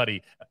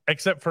anybody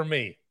except for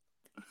me.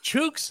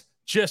 Chooks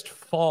just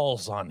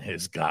falls on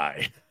his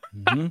guy.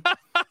 Mm-hmm.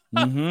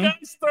 Mm-hmm. Guy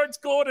starts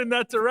going in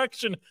that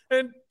direction,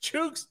 and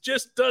Chooks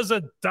just does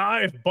a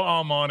dive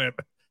bomb on him.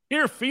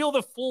 Here, feel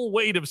the full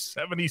weight of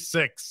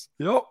 76.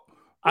 Yep.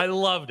 I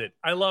loved it.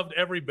 I loved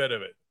every bit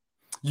of it.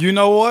 You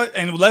know what?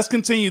 And let's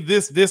continue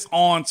this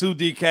on to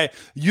DK.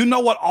 You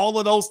know what all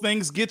of those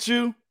things get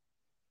you?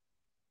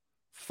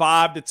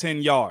 5 to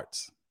 10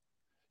 yards.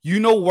 You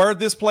know where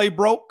this play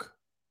broke?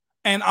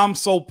 And I'm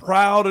so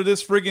proud of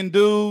this friggin'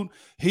 dude.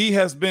 He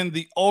has been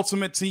the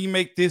ultimate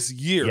teammate this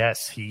year.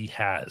 Yes, he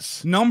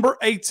has. Number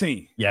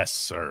 18. Yes,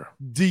 sir.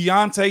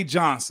 Deontay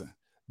Johnson.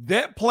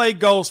 That play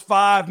goes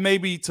 5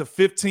 maybe to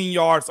 15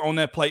 yards on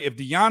that play. If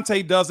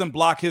Deontay doesn't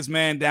block his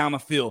man down the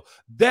field,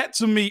 that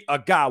to me, a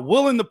guy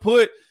willing to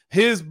put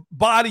his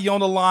body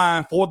on the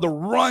line for the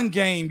run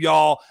game,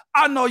 y'all.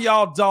 I know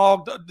y'all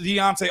dogged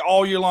Deontay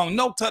all year long.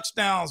 No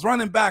touchdowns,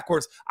 running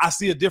backwards. I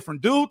see a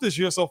different dude this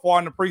year so far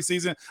in the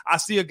preseason. I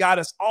see a guy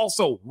that's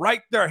also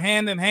right there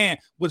hand in hand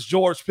with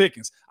George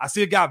Pickens. I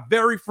see a guy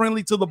very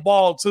friendly to the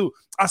ball, too.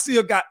 I see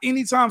a guy,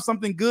 anytime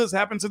something good's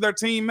happened to their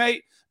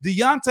teammate,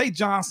 Deontay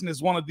Johnson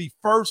is one of the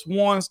first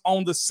ones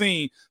on the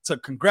scene to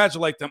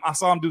congratulate them. I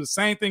saw him do the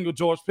same thing with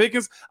George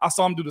Pickens. I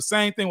saw him do the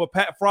same thing with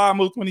Pat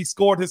Frymuth when he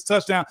scored his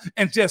touchdown.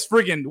 And just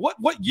friggin',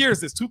 what year is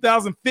this?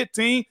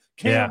 2015?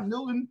 Cam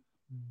Newton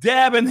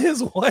dabbing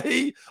his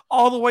way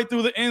all the way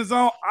through the end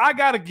zone. I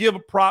got to give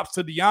props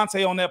to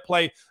Deontay on that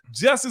play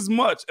just as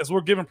much as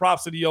we're giving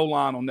props to the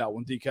O-line on that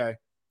one, DK.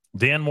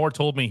 Dan Moore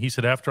told me, he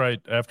said, after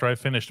I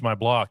finished my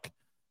block,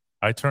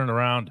 I turned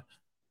around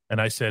and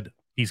I said,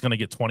 he's going to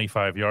get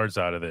 25 yards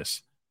out of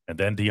this. And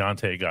then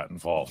Deontay got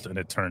involved, and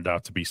it turned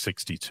out to be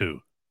 62.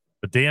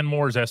 But Dan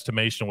Moore's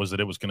estimation was that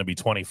it was going to be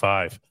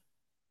 25.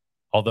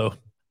 Although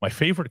my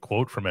favorite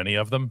quote from any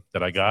of them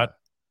that I got,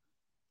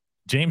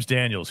 James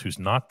Daniels, who's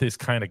not this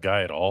kind of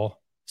guy at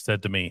all,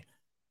 said to me,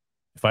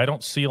 if I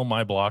don't seal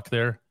my block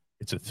there,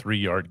 it's a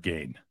 3-yard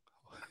gain.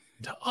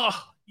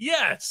 Oh,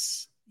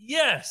 yes.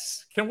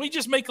 Yes. Can we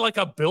just make like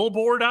a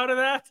billboard out of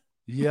that?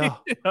 Yeah.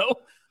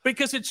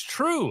 Because it's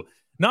true.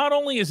 Not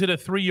only is it a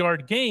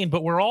 3-yard gain,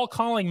 but we're all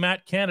calling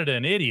Matt Canada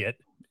an idiot.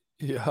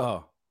 Yeah.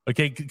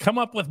 Okay, come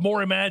up with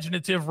more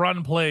imaginative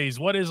run plays.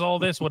 What is all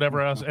this,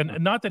 whatever else?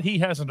 And not that he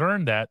hasn't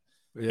earned that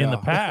in the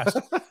past,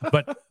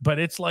 but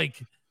it's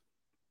like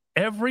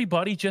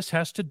everybody just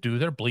has to do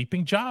their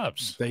bleeping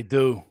jobs. They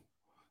do.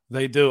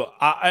 They do.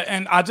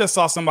 I just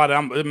saw somebody,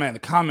 man, the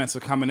comments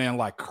are coming in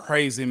like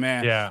crazy,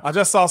 man. Yeah. I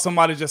just saw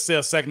somebody just say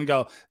a second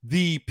ago,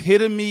 the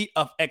epitome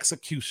of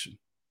execution.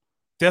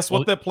 That's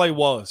what that play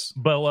was.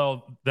 But,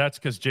 well, that's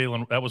because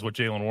that was what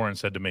Jaylen Warren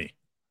said to me.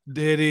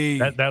 Did he?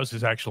 That was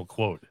his actual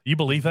quote. You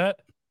believe that?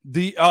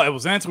 It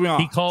was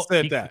Antoine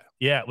said that.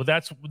 Yeah, well,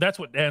 that's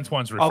what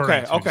Antoine's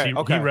referring to. Okay.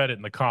 He read it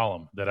in the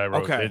column that I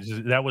wrote. Okay.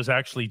 That was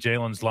actually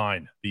Jalen's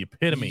line, the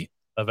epitome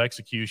of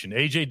execution.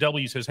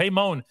 AJW says, hey,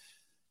 Moan,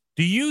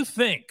 do you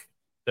think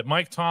that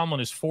Mike Tomlin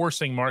is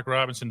forcing Mark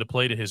Robinson to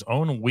play to his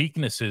own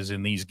weaknesses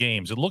in these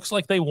games? It looks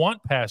like they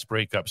want pass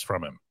breakups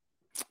from him.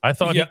 I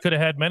thought he could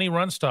have had many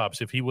run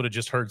stops if he would have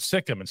just heard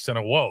sick him instead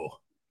of whoa.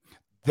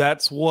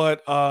 That's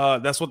what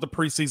the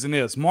preseason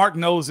is. Mark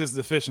knows his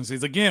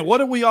deficiencies. Again, what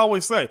do we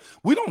always say?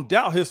 We don't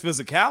doubt his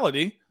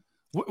physicality.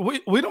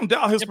 We don't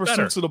doubt his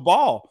pursuit to the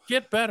ball.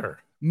 Get better.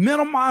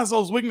 Minimize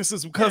those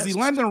weaknesses because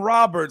Elandon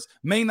Roberts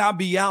may not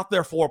be out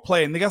there for a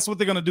play. And guess what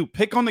they're going to do?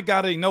 Pick on the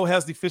guy that they know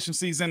has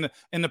deficiencies in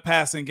the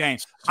passing game.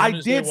 I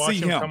did see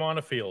him come on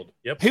the field.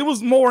 Yep. He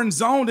was more in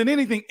zone than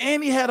anything,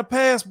 and he had a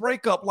pass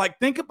breakup. Like,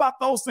 think about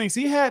those things.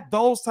 He had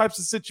those types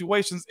of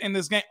situations in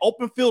this game.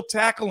 Open field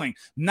tackling,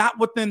 not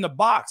within the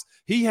box.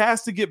 He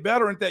has to get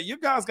better at that. You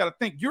guys got to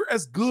think you're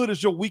as good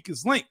as your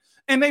weakest link.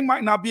 And they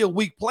might not be a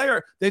weak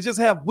player. They just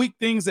have weak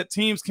things that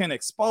teams can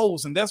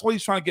expose. And that's what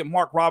he's trying to get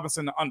Mark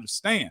Robinson to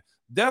understand.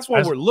 That's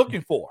what we're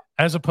looking for.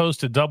 As opposed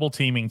to double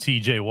teaming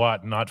TJ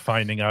Watt and not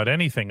finding out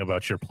anything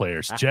about your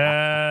players.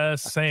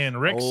 Just saying.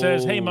 Rick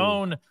says, hey,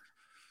 Moan,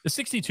 the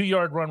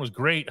 62-yard run was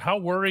great. How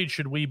worried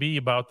should we be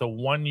about the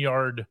 1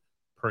 yard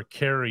per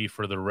carry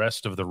for the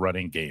rest of the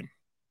running game?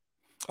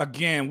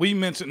 Again, we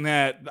mentioned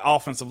that the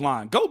offensive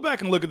line. Go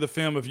back and look at the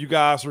film if you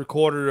guys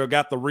recorded or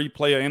got the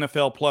replay or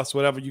NFL Plus,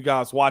 whatever you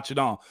guys watch it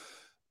on.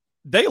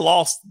 They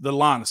lost the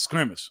line of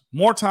scrimmage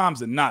more times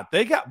than not.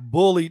 They got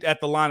bullied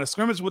at the line of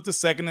scrimmage with the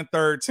second and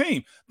third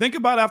team. Think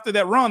about after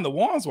that run, the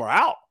ones were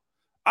out.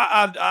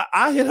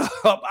 I hit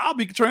up, I'll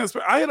be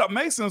transparent. I hit up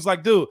Mason. It's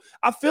like, dude,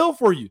 I feel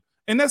for you.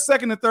 In that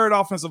second and third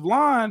offensive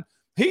line,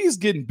 he's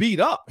getting beat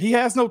up. He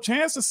has no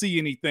chance to see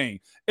anything.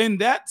 And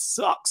that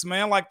sucks,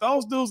 man. Like,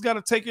 those dudes got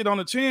to take it on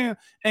the chin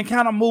and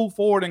kind of move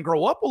forward and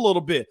grow up a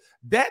little bit.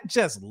 That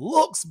just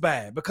looks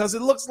bad because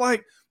it looks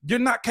like you're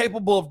not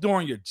capable of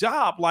doing your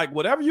job. Like,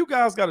 whatever you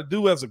guys got to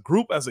do as a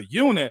group, as a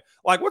unit,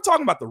 like, we're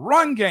talking about the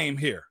run game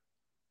here.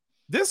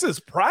 This is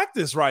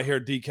practice right here,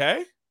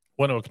 DK.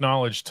 Want to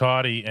acknowledge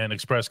Toddy and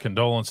express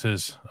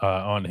condolences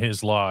on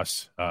his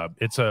loss.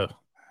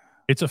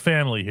 It's a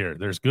family here.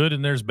 There's good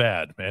and there's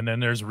bad, and then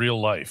there's real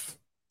life,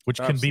 which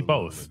can be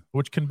both.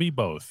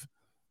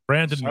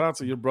 Brandon, shout out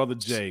to your brother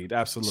Jade.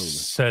 Absolutely.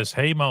 Says,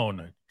 hey,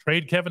 Moan,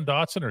 trade Kevin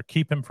Dotson or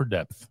keep him for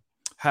depth?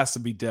 Has to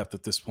be depth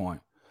at this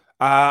point.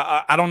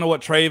 I don't know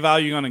what trade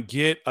value you're going to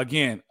get.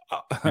 Again,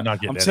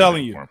 I'm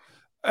telling you,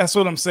 that's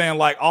what I'm saying.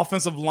 Like,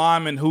 offensive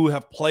linemen who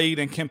have played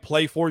and can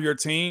play for your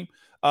team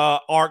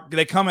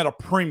they come at a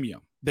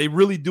premium. They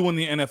really do in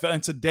the NFL. In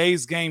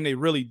today's game, they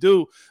really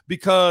do,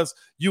 because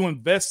you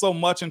invest so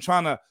much in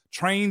trying to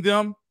train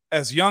them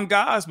as young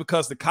guys,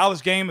 because the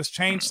college game has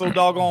changed so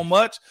doggone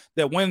much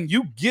that when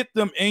you get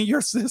them in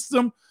your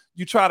system,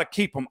 you try to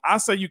keep them. I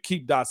say you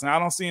keep Dotson. I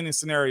don't see any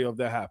scenario of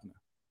that happening.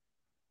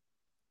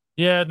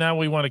 Yeah, now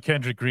we want a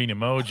Kendrick Green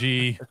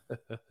emoji.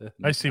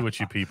 I see what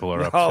you people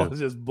are up to. It's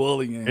just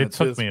bullying. It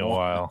took me a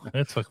while.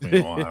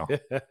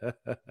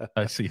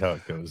 I see how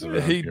it goes.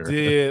 He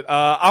did.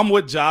 I'm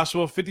with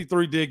Joshua.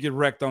 53 did get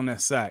wrecked on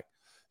that sack.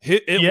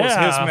 It was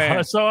his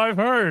man. So I've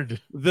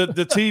heard. The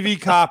TV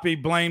copy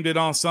blamed it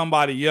on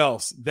somebody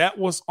else. That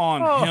was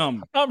on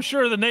him. I'm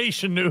sure the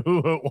nation knew who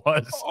it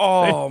was.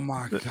 Oh,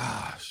 my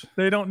gosh.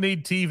 They don't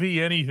need TV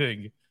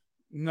anything.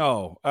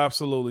 No,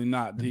 absolutely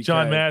not. DK.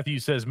 John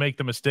Matthews says make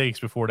the mistakes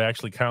before it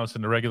actually counts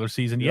in the regular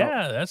season. Yep.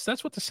 Yeah,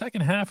 that's what the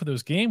second half of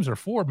those games are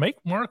for. Make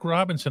Mark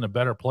Robinson a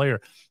better player.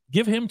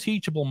 Give him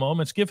teachable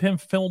moments. Give him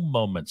film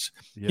moments.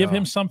 Yeah. Give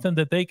him something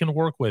that they can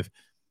work with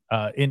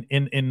in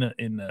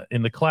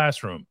the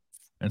classroom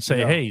and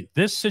say, hey,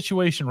 this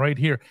situation right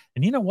here.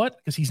 And you know what?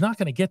 Because he's not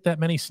going to get that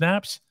many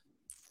snaps.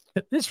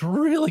 It's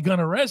really going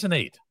to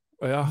resonate.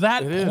 Yeah,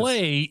 that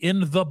play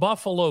in the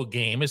Buffalo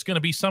game is going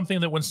to be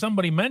something that when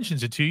somebody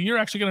mentions it to you, you're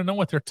actually going to know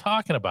what they're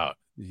talking about.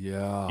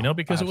 Yeah,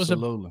 because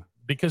absolutely.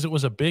 it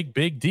was a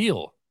big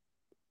deal.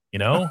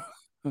 Yeah,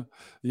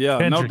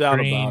 Kendrick no doubt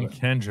Green, about it.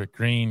 Kendrick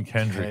Green.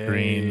 Kendrick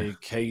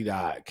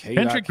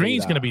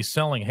Green's going to be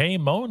selling Hey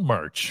Moan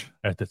merch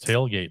at the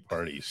tailgate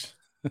parties.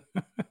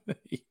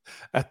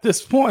 At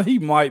this point, he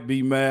might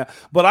be, man.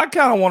 But I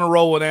kind of want to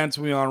roll with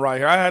Antoine right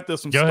here. I had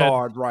this some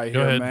stars right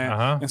here, man.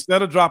 Uh-huh.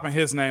 Instead of dropping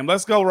his name,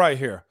 let's go right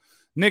here.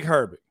 Nick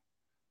Herbig,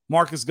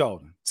 Marcus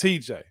Golden,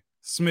 TJ,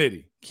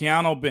 Smitty,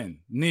 Keanu Ben,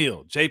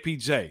 Neil,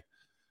 JPJ.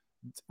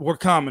 We're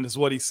coming is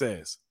what he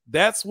says.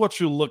 That's what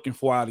you're looking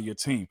for out of your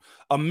team.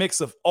 A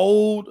mix of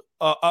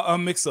a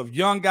mix of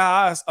young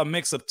guys, a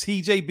mix of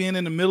TJ being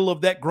in the middle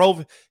of that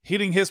growth,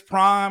 hitting his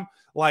prime.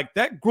 Like,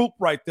 that group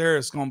right there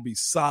is going to be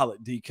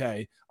solid,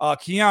 DK.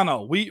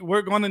 Keanu,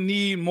 we're going to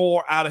need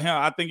more out of him.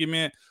 I think he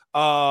meant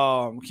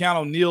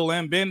Keanu, Neal,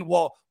 and Ben.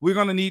 Well, we're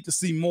going to need to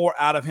see more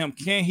out of him.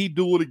 Can he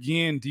do it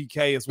again,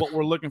 DK, is what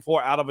we're looking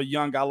for out of a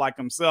young guy like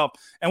himself.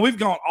 And we've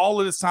gone all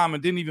of this time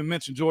and didn't even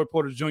mention Joey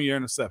Porter Jr.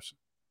 interception.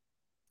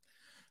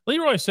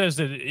 Leroy says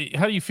that,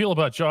 how do you feel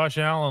about Josh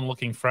Allen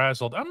looking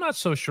frazzled? I'm not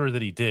so sure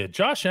that he did.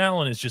 Josh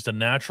Allen is just a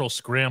natural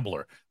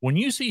scrambler. When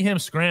you see him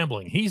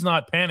scrambling, he's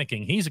not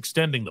panicking. He's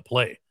extending the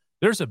play.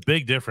 There's a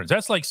big difference.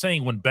 That's like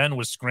saying when Ben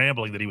was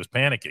scrambling that he was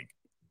panicking.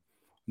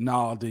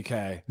 No,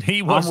 DK.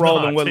 I'm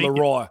rolling with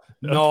Leroy.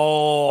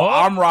 No,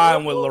 I'm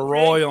riding with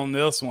Leroy on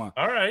this one.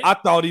 All right. I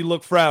thought he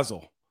looked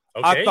frazzled.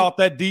 Okay. I thought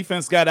that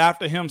defense got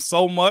after him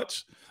so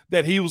much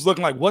that he was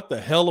looking like, what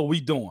the hell are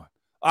we doing?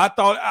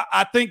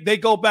 I think they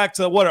go back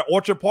to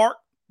Orchard Park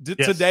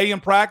today in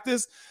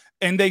practice,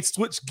 and they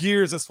switch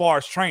gears as far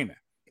as training.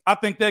 I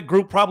think that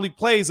group probably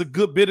plays a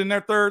good bit in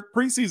their third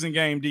preseason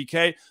game,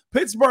 DK.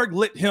 Pittsburgh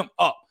lit him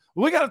up.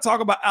 We got to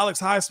talk about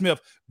Alex Highsmith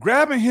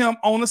grabbing him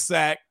on a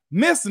sack,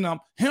 missing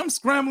him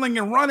scrambling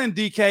and running,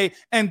 DK,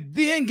 and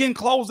then getting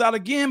closed out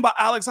again by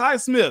Alex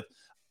Highsmith.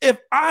 If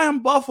I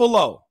am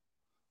Buffalo,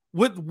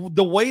 with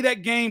the way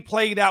that game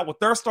played out with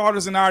their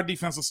starters and our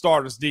defensive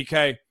starters,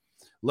 DK,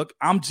 look,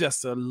 I'm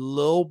just a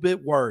little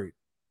bit worried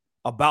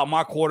about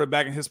my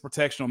quarterback and his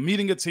protection on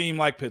meeting a team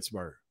like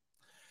Pittsburgh.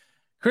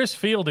 Chris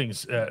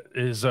Fieldings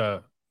is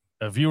a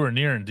viewer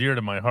near and dear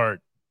to my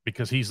heart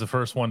because he's the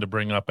first one to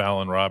bring up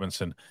Allen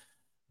Robinson.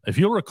 If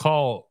you'll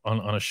recall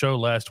on a show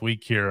last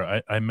week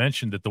here, I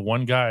mentioned that the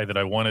one guy that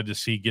I wanted to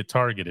see get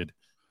targeted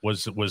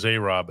was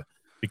A-Rob,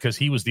 because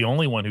he was the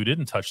only one who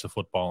didn't touch the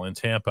football in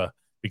Tampa,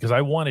 because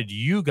I wanted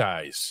you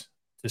guys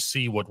to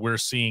see what we're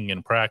seeing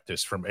in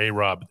practice from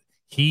A-Rob.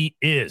 He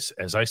is,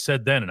 as I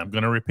said then, and I'm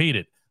going to repeat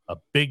it, a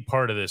big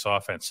part of this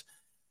offense,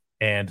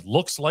 and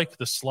looks like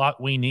the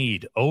slot we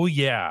need. Oh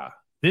yeah,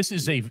 this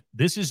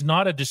is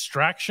not a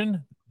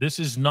distraction. This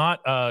is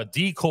not a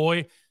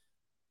decoy.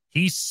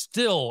 He's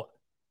still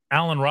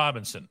Allen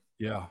Robinson.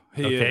 Yeah,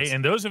 he is.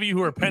 And those of you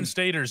who are Penn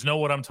Staters know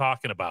what I'm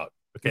talking about.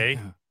 Okay,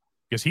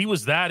 because he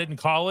was that in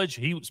college,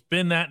 he's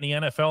been that in the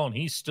NFL, and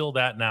he's still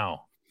that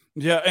now.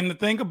 Yeah, and the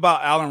thing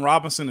about Allen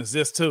Robinson is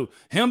this too: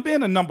 him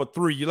being a number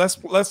 3.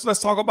 Let's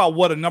talk about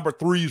what a number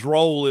 3's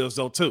role is,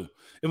 though. Too,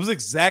 it was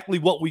exactly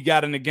what we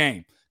got in the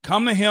game.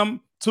 Come to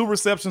him, 2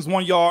 receptions,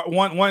 1 yard,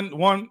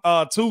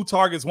 2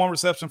 targets, 1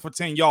 reception for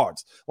 10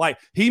 yards. Like,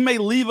 he may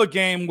leave a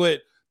game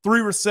with 3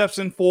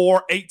 receptions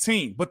for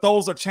 18, but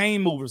those are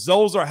chain movers.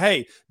 Those are,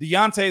 hey,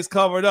 Deontay's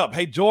covered up.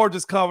 Hey, George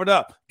is covered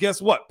up.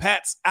 Guess what?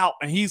 Pat's out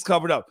and he's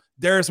covered up.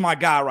 There's my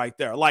guy right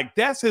there. Like,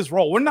 that's his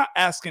role. We're not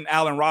asking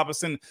Allen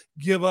Robinson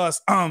give us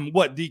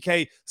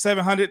DK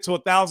 700 to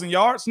 1,000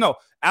 yards. No,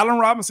 Allen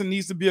Robinson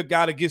needs to be a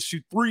guy that gets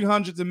you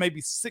 300 to maybe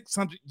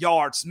 600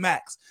 yards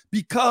max,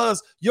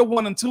 because your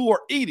 1 and 2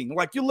 are eating.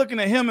 Like, you're looking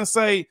at him and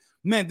say,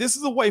 man, this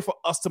is a way for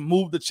us to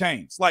move the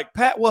chains. Like,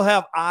 Pat will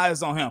have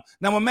eyes on him.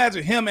 Now,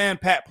 imagine him and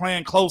Pat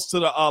playing close to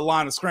the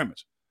line of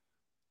scrimmage.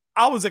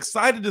 I was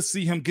excited to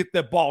see him get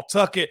that ball,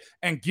 tuck it,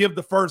 and give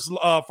the first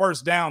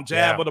down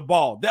jab of the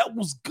ball. That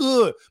was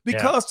good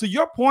because, to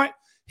your point,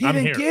 he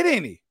didn't get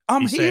any.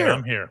 I'm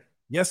here.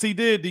 Yes, he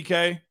did,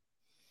 DK.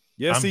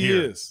 Yes, he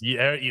is.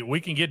 Yeah,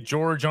 we can get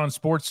George on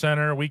Sports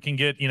Center. We can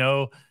get,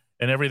 and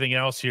everything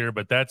else here,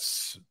 but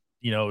that's,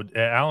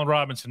 Allen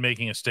Robinson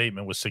making a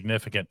statement was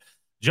significant.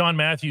 John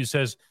Matthews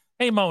says,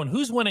 hey, Moan,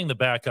 who's winning the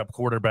backup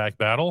quarterback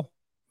battle?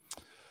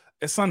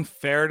 It's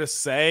unfair to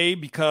say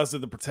because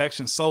of the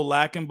protection so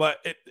lacking,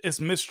 but it's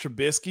Mitch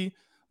Trubisky.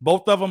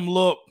 Both of them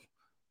look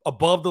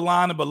above the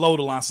line and below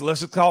the line. So let's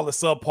just call it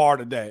subpar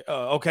today.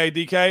 Okay,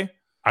 DK?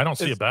 I don't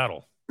see a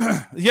battle.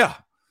 Yeah.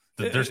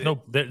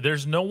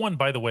 There's no one,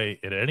 by the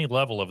way, at any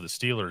level of the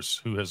Steelers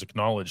who has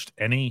acknowledged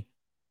any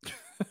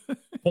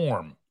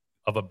form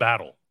of a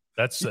battle.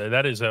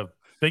 That is a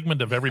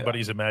figment of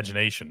everybody's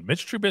imagination.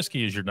 Mitch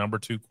Trubisky is your number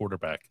 2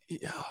 quarterback.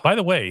 Yeah. By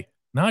the way,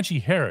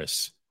 Najee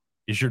Harris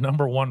is your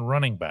number 1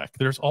 running back.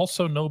 There's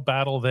also no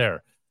battle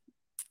there.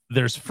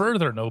 There's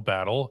further no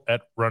battle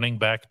at running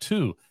back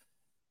 2.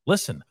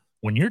 Listen,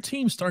 when your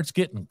team starts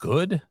getting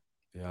good,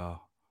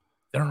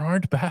 there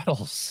aren't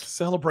battles.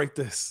 Celebrate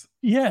this.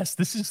 Yes,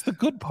 this is the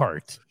good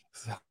part.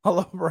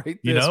 Celebrate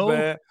this,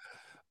 man.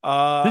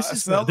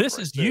 This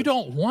is you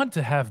don't want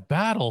to have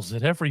battles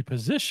at every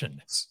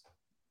position.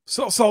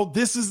 So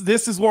this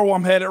is where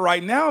I'm headed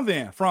right now.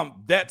 Then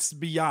from that's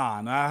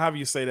beyond. How do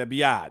you say that?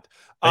 Beyond.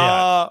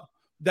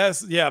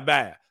 That's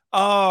bad.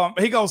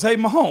 He goes, hey,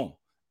 Mahomes,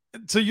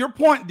 to your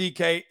point,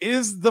 DK,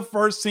 is the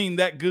first team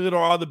that good,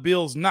 or are the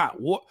Bills not?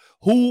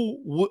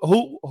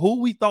 Who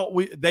we thought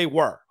they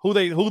were? Who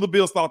the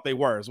Bills thought they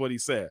were is what he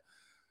said.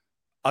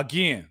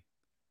 Again,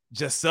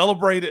 just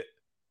celebrate it.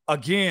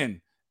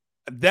 Again,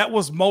 that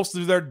was most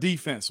of their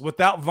defense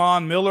without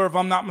Von Miller, if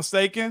I'm not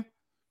mistaken.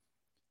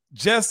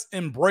 Just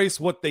embrace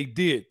what they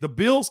did. The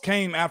Bills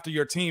came after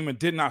your team and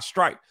did not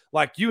strike.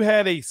 Like, you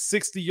had a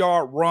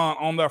 60-yard run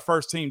on their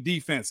first team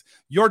defense.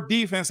 Your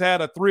defense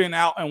had a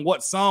 3-and-out and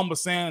what some were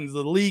saying is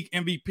the league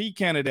MVP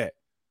candidate.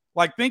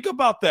 Like, think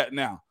about that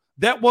now.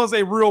 That was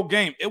a real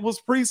game. It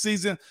was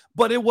preseason,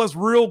 but it was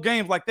real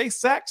games. Like, they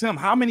sacked him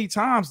how many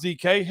times,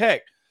 DK?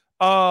 Heck,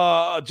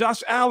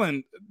 Josh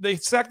Allen, they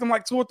sacked him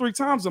like 2 or 3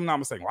 times, if I'm not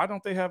mistaken. Why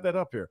don't they have that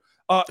up here?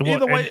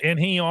 Either way. And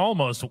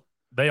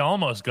they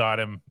almost got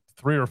him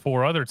 3 or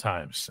 4 other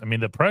times. I mean,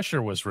 the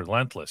pressure was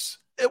relentless.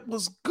 It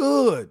was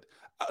good.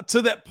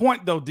 To that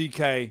point, though,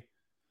 DK,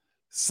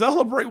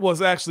 celebrate what's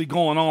actually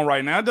going on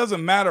right now. It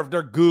doesn't matter if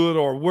they're good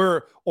or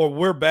we're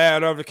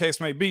bad, whatever the case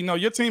may be. No,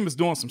 your team is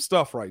doing some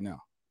stuff right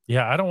now.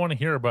 Yeah, I don't want to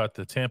hear about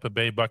the Tampa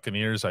Bay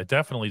Buccaneers. I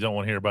definitely don't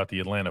want to hear about the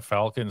Atlanta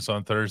Falcons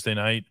on Thursday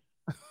night.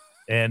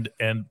 And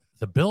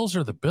the Bills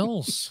are the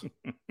Bills.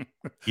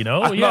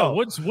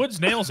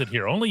 Woods nails it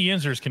here. Only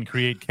Yinzers can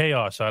create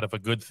chaos out of a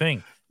good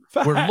thing.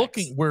 Facts.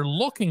 We're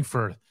looking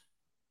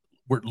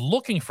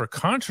for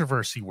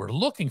controversy. We're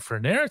looking for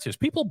narratives.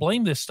 People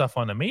blame this stuff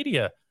on the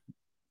media.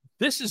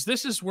 This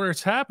is where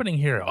it's happening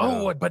here.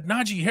 Oh, but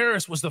Najee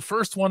Harris was the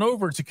first one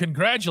over to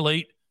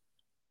congratulate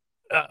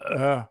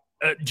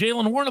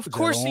Jalen Warren. Of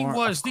course he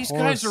was. These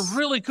guys are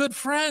really good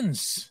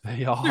friends.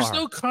 They are. There's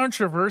no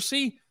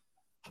controversy.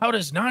 How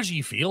does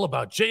Najee feel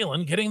about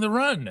Jalen getting the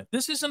run?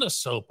 This isn't a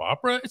soap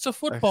opera. It's a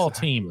football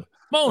team.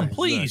 Moan,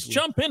 please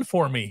jump in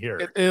for me here.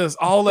 It is.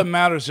 All that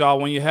matters, y'all,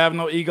 when you have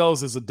no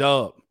egos is a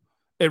dub.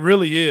 It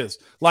really is.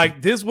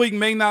 Like, this week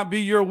may not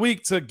be your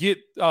week to get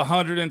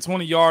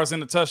 120 yards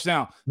and a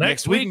touchdown.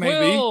 Next week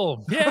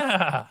will.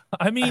 Yeah.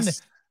 I mean,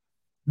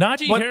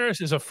 Najee Harris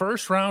is a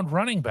first-round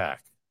running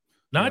back.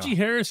 Najee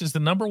Harris is the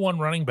number one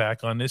running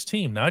back on this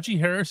team. Najee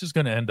Harris is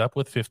going to end up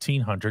with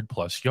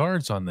 1,500-plus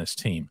yards on this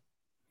team.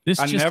 This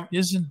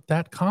isn't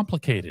that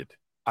complicated.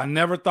 I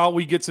never thought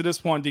we'd get to this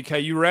point,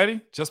 DK. You ready?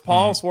 Just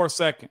pause for a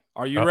second.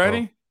 Are you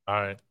ready? All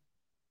right.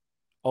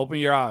 Open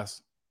your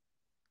eyes.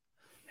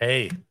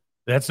 Hey.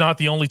 That's not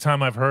the only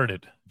time I've heard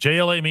it.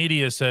 JLA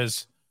Media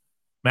says,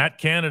 Matt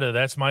Canada,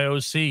 that's my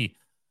OC.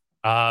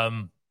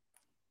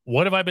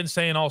 What have I been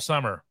saying all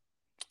summer?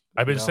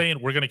 I've been saying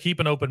we're going to keep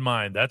an open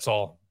mind. That's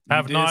all.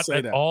 Have not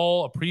at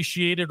all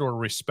appreciated or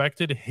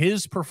respected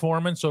his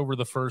performance over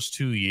the first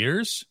 2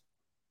 years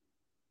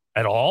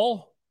at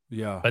all.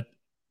 Yeah. But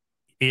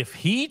if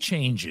he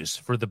changes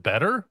for the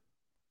better,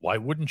 why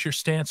wouldn't your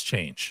stance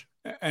change?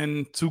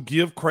 And to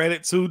give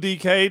credit to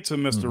DK, to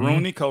Mr.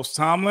 Rooney, Coach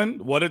Tomlin,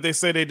 what did they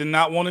say they did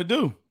not want to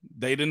do?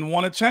 They didn't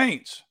want to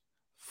change.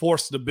 For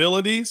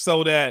stability,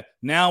 so that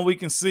now we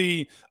can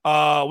see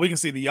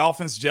the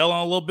offense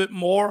gelling a little bit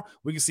more.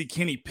 We can see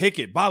Kenny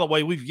Pickett. By the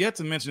way, we've yet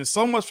to mention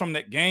so much from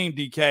that game,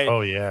 DK.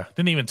 Oh, yeah.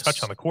 Didn't even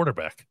touch on the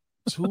quarterback.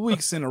 2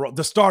 weeks in a row.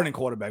 The starting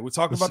quarterback. We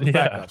talked about the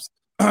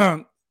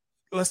backups.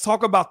 Let's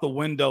talk about the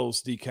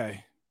windows,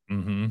 DK.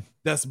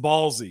 That's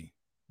ballsy.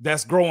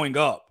 That's growing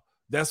up.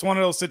 That's one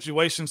of those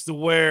situations to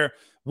where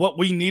what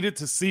we needed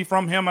to see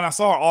from him, and I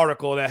saw an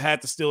article that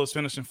had the Steelers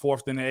finishing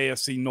fourth in the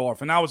AFC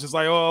North, and I was just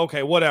like, oh,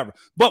 okay, whatever.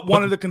 But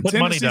one of the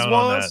contingencies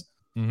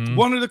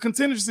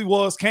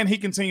was, can he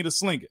continue to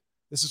sling it?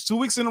 This is 2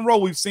 weeks in a row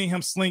we've seen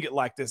him sling it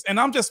like this, and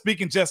I'm just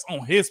speaking just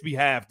on his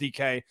behalf,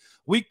 DK.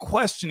 We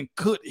question,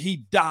 could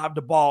he dive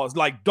the ball,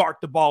 like dart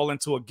the ball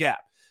into a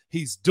gap?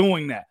 He's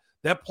doing that.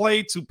 That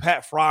play to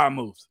Pat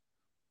Freiermuth.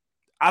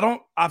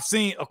 I've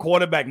seen a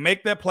quarterback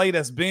make that play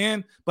that's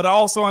been, but I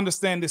also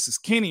understand this is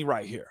Kenny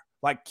right here.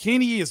 Like,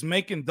 Kenny is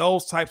making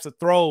those types of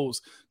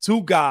throws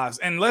to guys.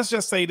 And let's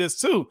just say this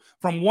too,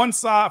 from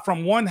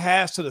one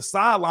hash to the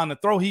sideline, the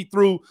throw he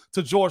threw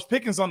to George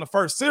Pickens on the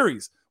first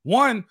series.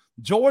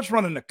 George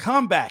running the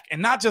comeback and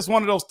not just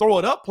one of those throw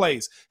it up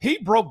plays. He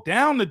broke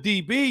down the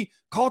DB,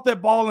 caught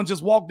that ball and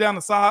just walked down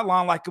the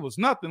sideline like it was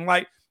nothing.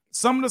 Like,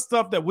 some of the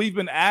stuff that we've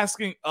been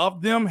asking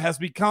of them has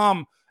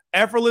become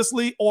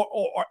effortlessly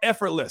or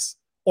effortless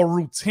or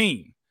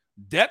routine.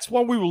 That's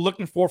what we were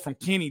looking for from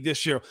Kenny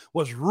this year,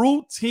 was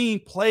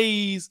routine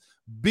plays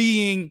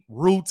being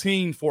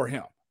routine for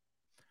him.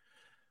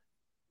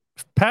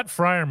 Pat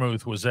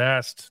Freiermuth was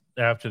asked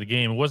after the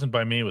game. It wasn't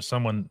by me. It was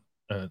someone.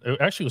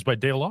 Actually, it was by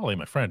Dale Lawley,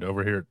 my friend,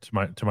 over here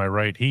to my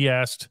right. He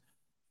asked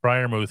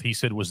Freiermuth. He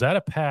said, "Was that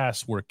a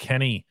pass where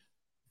Kenny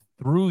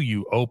threw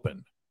you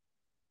open?"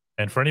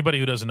 And for anybody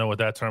who doesn't know what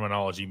that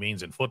terminology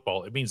means in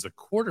football, it means the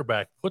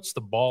quarterback puts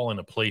the ball in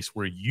a place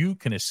where you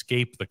can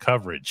escape the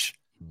coverage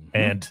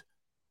and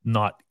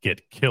not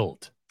get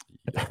killed.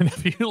 And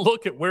if you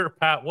look at where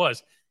Pat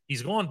was,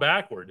 he's going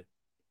backward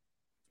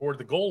toward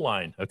the goal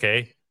line,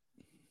 okay?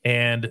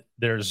 And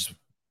there's,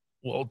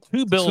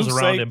 two Bills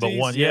around him, but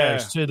one.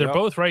 So they're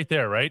both right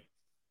there, right?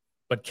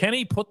 But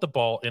Kenny put the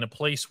ball in a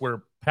place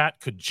where Pat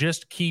could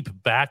just keep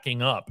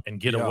backing up and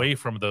get away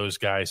from those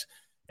guys.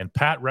 And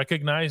Pat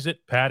recognized it.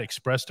 Pat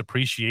expressed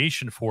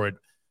appreciation for it.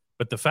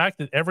 But the fact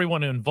that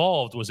everyone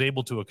involved was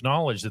able to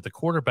acknowledge that the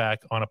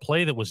quarterback on a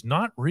play that was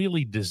not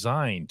really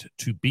designed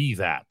to be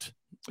that,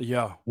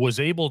 was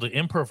able to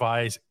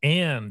improvise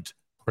and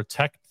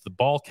protect the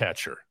ball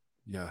catcher,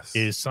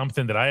 is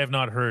something that I have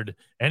not heard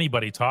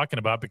anybody talking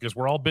about, because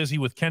we're all busy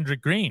with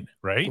Kendrick Green,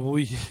 right?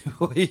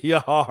 We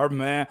are,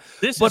 man.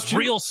 This is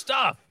real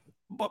stuff.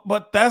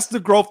 But that's the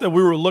growth that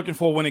we were looking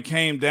for when it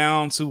came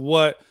down to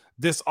what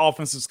this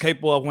offense is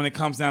capable of when it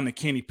comes down to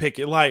Kenny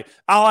Pickett. Like,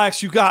 I'll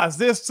ask you guys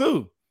this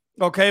too,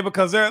 okay?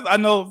 Because I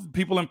know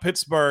people in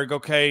Pittsburgh,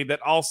 okay,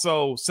 that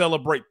also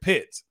celebrate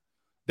Pitts.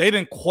 They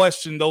didn't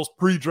question those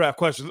pre-draft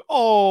questions.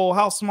 Oh,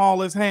 how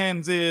small his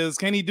hands is.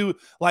 Can he do,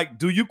 like,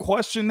 do you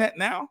question that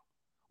now?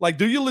 Like,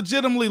 do you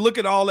legitimately look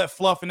at all that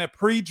fluff and that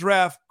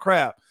pre-draft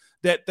crap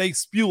that they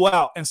spew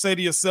out and say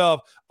to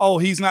yourself, oh,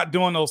 he's not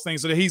doing those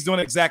things, so that he's doing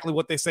exactly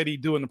what they said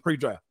he'd do in the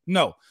pre-draft?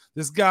 No,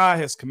 this guy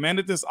has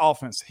commanded this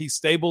offense. He's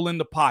stable in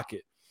the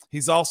pocket.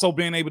 He's also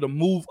been able to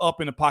move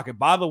up in the pocket.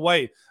 By the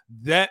way,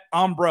 that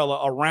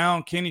umbrella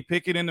around Kenny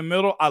Pickett in the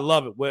middle, I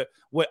love it.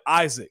 With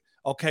Isaac,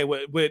 okay,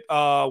 with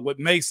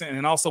Mason,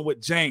 and also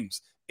with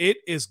James. It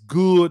is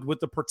good with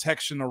the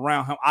protection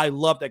around him. I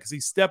love that, because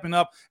he's stepping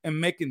up and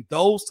making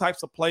those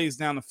types of plays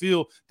down the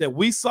field that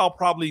we saw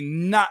probably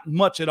not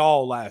much at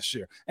all last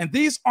year. And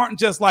these aren't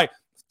just like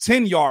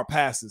 10-yard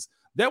passes.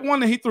 That one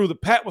that he threw, the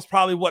Pat was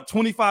probably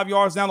 25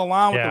 yards down the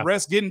line with the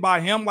rest getting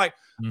by him, like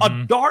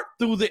a dart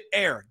through the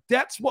air.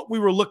 That's what we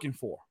were looking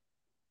for.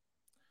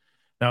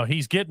 Now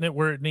he's getting it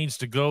where it needs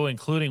to go,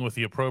 including with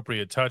the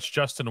appropriate touch.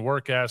 Justin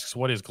Work asks,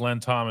 what is Glenn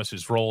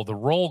Thomas's role? The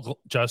role,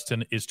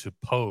 Justin, is to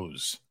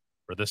pose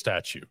for the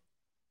statue.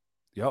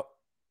 Yep.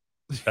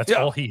 That's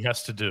all he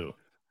has to do.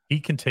 He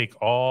can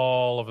take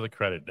all of the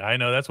credit. I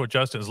know that's what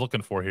Justin's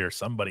looking for here.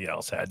 Somebody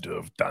else had to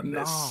have done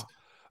this.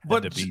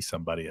 But to be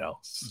somebody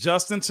else.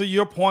 Justin, to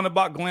your point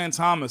about Glenn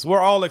Thomas, we're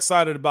all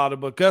excited about it,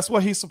 but guess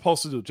what he's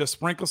supposed to do? Just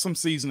sprinkle some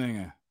seasoning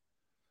in.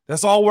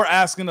 That's all we're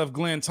asking of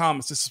Glenn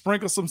Thomas, is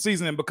sprinkle some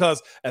seasoning,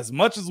 because as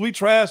much as we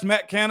trashed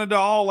Matt Canada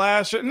all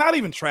last year, not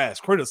even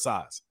trash,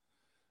 criticize,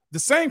 the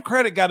same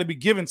credit got to be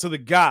given to the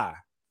guy,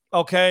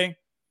 okay,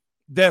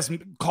 that's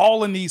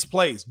calling these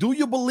plays. Do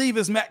you believe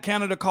it's Matt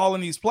Canada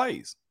calling these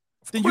plays?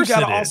 Then you got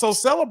to also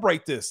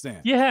celebrate this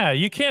then. Yeah,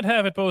 you can't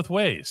have it both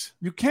ways.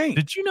 You can't.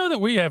 Did you know that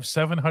we have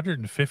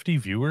 750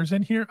 viewers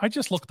in here? I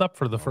just looked up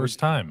for the first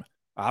time.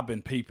 I've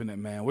been peeping it,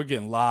 man. We're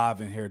getting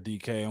live in here,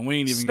 DK, and we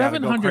ain't even got to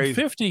go crazy.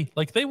 750,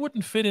 like they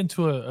wouldn't fit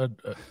into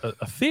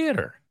a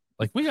theater.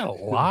 Like we got a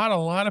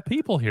lot of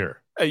people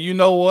here. Hey, you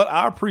know what?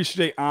 I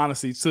appreciate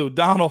honesty too.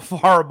 Donald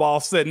Fireball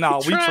said,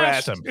 "No, we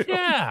trashed him."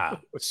 Yeah,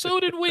 so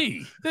did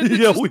we.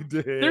 We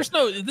did. This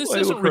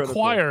doesn't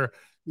require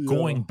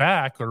going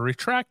back or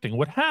retracting.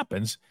 What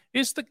happens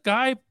is the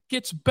guy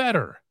gets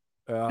better.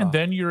 And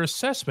then your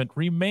assessment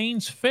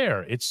remains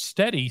fair. It's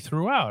steady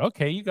throughout.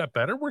 Okay, you got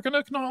better. We're going to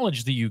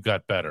acknowledge that you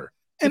got better.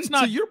 And it's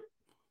not your.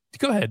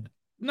 Go ahead.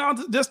 No,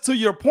 just to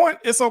your point,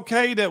 it's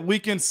okay that we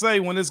can say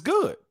when it's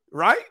good,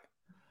 right?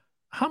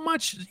 How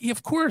much?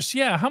 Of course,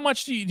 yeah. How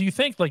much do you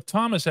think? Like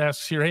Thomas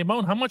asks here, hey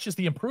Moan, how much is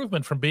the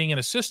improvement from being in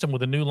a system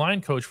with a new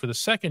line coach for the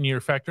second year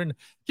factor in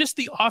just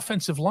the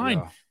offensive line?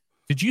 Yeah.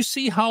 Did you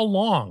see how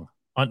long?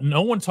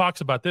 No one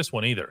talks about this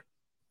one either.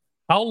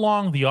 How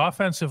long the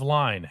offensive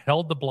line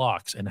held the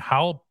blocks and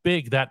how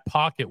big that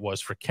pocket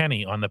was for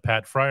Kenny on the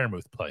Pat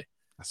Freiermuth play.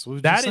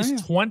 That is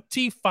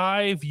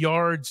 25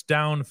 yards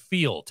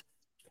downfield.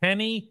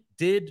 Kenny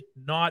did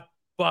not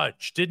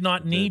budge, did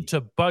not need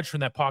to budge from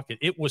that pocket.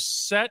 It was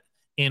set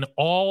in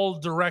all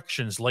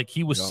directions like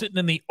he was sitting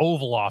in the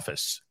Oval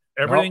Office.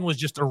 Everything was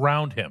just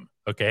around him,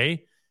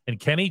 okay? And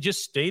Kenny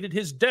just stayed at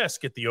his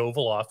desk at the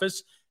Oval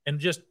Office and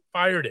just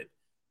fired it.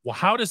 Well,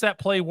 how does that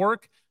play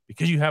work?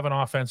 Because you have an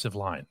offensive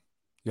line.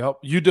 Yep,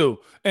 you do.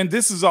 And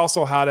this is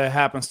also how that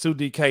happens too,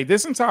 DK.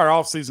 This entire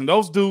offseason,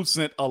 those dudes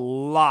spent a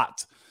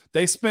lot.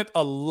 They spent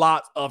a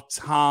lot of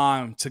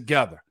time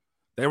together.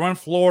 They were in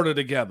Florida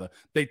together.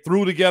 They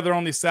threw together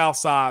on the South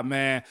Side,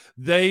 man.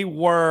 They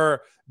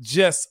were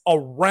just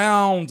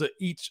around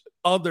each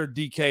other,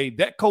 DK.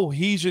 That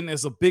cohesion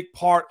is a big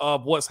part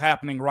of what's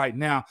happening right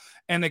now.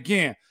 And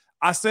again,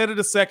 I said it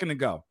a second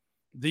ago.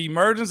 The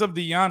emergence of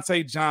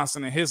Deontay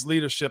Johnson and his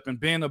leadership and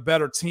being a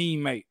better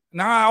teammate.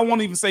 Now, I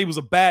won't even say he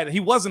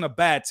wasn't a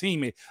bad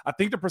teammate. I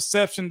think the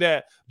perception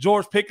that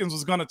George Pickens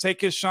was going to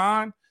take his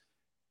shine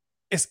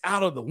is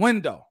out of the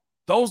window.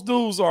 Those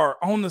dudes are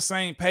on the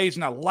same page,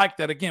 and I like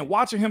that. Again,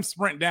 watching him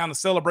sprint down to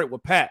celebrate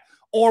with Pat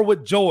or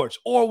with George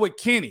or with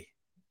Kenny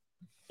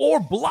or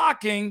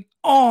blocking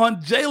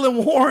on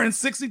Jaylen Warren's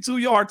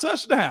 62-yard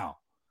touchdown.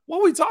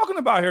 What are we talking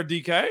about here,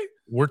 DK?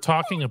 We're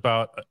talking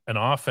about an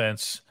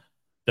offense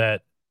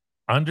that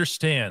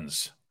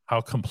understands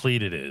how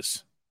complete it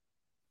is,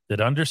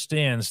 that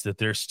understands that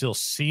there's still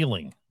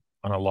ceiling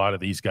on a lot of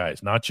these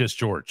guys, not just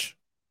George,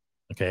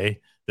 okay?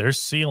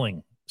 There's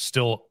ceiling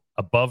still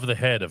above the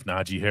head of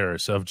Najee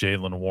Harris, of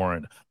Jaylen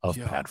Warren, of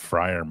Pat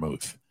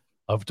Freiermuth,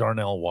 of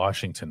Darnell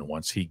Washington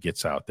once he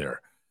gets out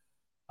there.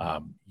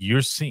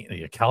 You're seeing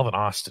Calvin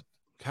Austin.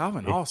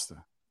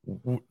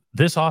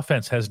 This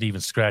offense hasn't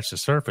even scratched the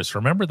surface.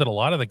 Remember that a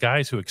lot of the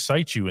guys who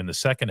excite you in the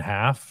second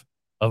half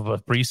of a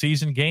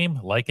preseason game,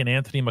 like an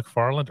Anthony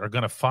McFarland, are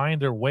going to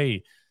find their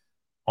way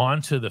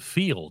onto the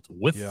field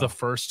with the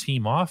first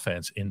team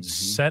offense in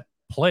set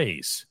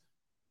plays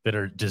that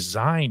are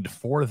designed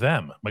for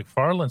them.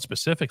 McFarland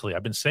specifically,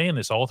 I've been saying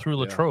this all through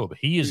Latrobe.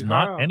 He is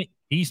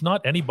he's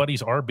not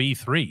anybody's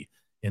RB3.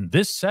 In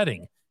this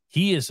setting,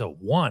 he is a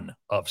one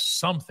of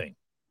something.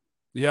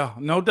 Yeah,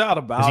 no doubt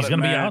about it. He's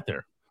going to be out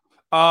there.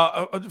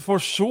 For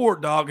sure,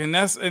 dog. And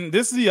this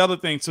is the other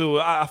thing too.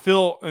 I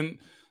feel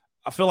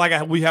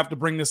like we have to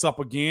bring this up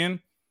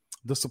again.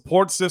 The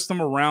support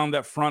system around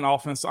that front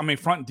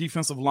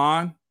defensive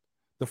line,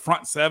 the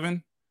front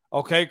seven.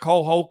 Okay,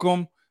 Cole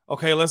Holcomb.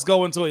 Okay, let's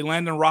go into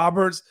Landon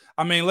Roberts.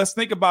 Let's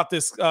think about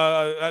this.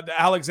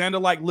 Alexander,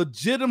 like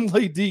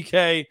legitimately,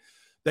 DK,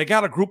 they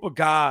got a group of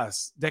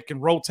guys that can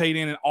rotate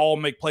in and all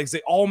make plays.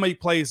 They all made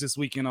plays this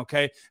weekend,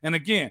 okay? And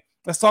again,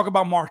 let's talk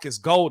about Marcus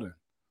Golden.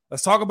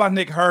 Let's talk about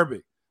Nick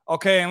Herbig.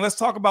 Okay, and let's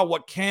talk about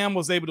what Cam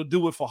was able to do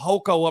with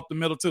Fehoko up the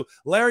middle too.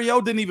 Larry O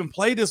didn't even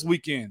play this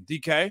weekend,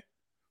 DK.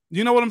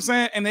 You know what I'm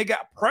saying? And they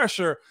got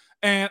pressure.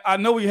 And I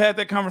know we had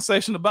that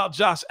conversation about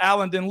Josh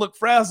Allen didn't look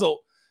frazzled.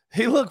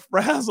 He looked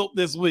frazzled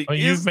this week. Oh,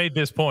 you've made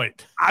this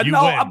point. I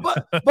know,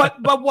 but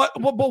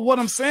what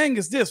I'm saying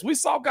is this: we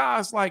saw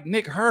guys like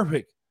Nick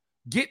Herbig,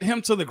 get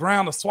him to the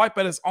ground or swipe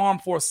at his arm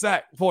for a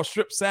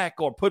strip sack,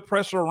 or put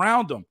pressure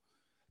around him.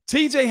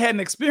 TJ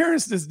hadn't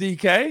experienced this,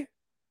 DK.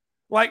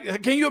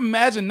 Like, can you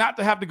imagine not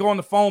to have to go in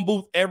the phone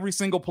booth every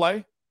single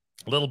play?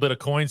 A little bit of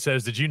coin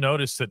says, did you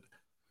notice that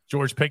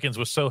George Pickens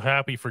was so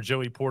happy for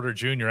Joey Porter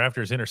Jr. after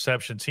his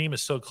interception? Team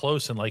is so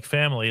close and like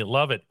family. I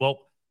love it. Well,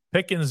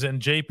 Pickens and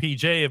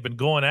JPJ have been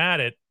going at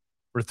it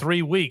for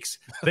 3 weeks.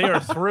 They are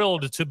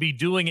thrilled to be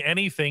doing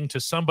anything to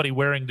somebody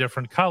wearing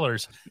different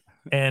colors.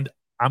 And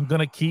I'm going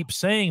to keep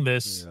saying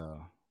this. Yeah.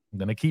 I'm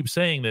going to keep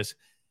saying this.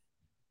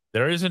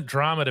 There isn't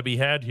drama to be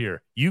had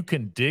here. You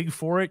can dig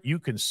for it. You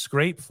can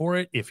scrape for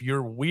it. If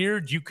you're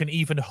weird, you can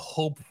even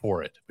hope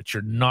for it, but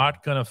you're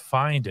not going to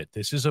find it.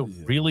 This is a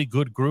really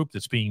good group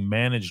that's being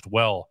managed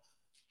well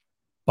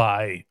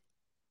by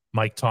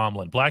Mike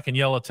Tomlin. Black and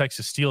Yellow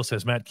Texas Steel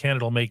says, Matt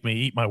Canada will make me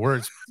eat my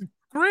words.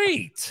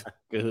 Great.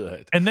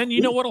 Good. And then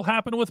you know what will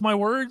happen with my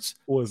words?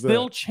 What's that?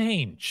 They'll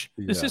change.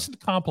 Yeah. This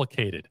isn't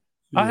complicated.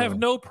 Yeah. I have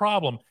no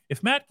problem.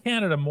 If Matt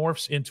Canada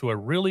morphs into a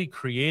really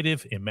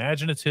creative,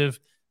 imaginative,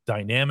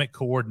 dynamic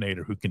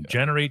coordinator who can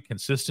generate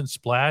consistent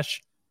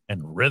splash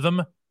and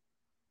rhythm,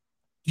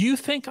 do you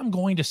think I'm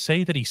going to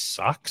say that he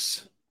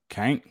sucks?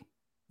 Can't.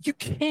 You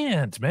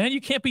can't, man. You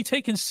can't be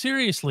taken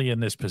seriously in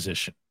this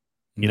position.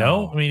 You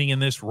know, meaning in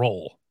this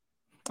role.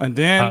 And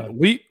then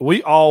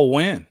we all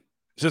win.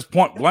 Just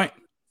point blank.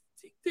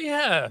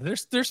 Yeah,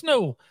 there's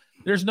no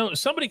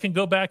somebody can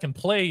go back and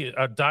play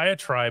a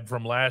diatribe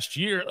from last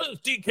year. Oh,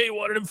 DK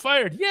wanted him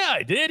fired. Yeah,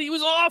 I did. He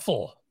was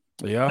awful.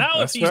 Yeah, now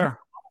that's if he's fair.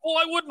 awful,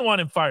 I wouldn't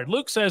want him fired.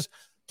 Luke says,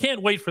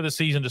 can't wait for the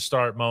season to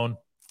start, Moan.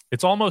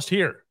 It's almost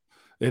here.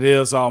 It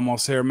is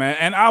almost here, man.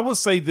 And I would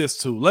say this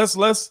too. Let's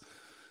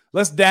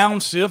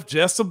downshift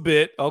just a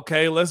bit.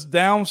 Okay, let's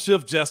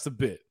downshift just a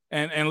bit.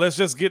 And let's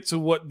just get to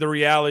what the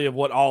reality of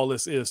what all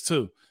this is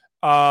too.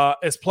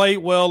 It's played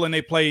well, and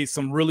they played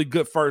some really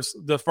good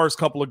the first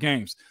couple of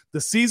games. The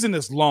season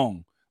is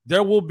long.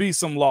 There will be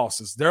some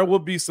losses. There will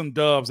be some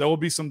dubs. There will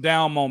be some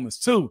down moments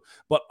too.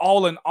 But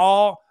all in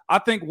all, I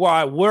think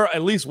why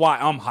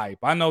I'm hype.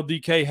 I know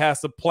DK has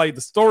to play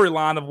the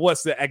storyline of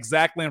what's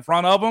exactly in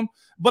front of him,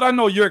 but I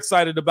know you're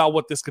excited about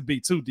what this could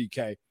be too,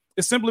 DK.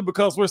 It's simply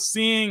because we're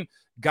seeing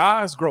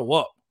guys grow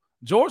up.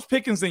 George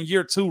Pickens in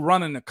year 2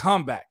 running the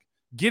comeback,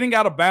 getting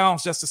out of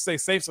bounds just to stay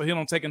safe so he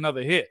don't take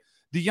another hit.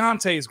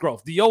 Deontay's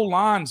growth, the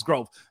O-line's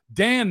growth,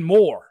 Dan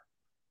Moore,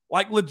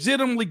 like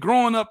legitimately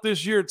growing up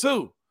this year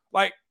too.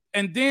 Like,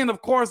 and then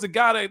of course the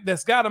guy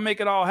that's got to make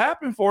it all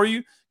happen for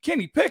you,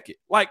 Kenny Pickett.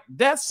 Like,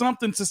 that's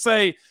something to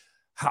say,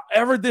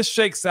 however this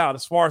shakes out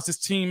as far as this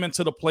team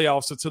into the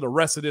playoffs or to the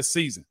rest of this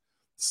season.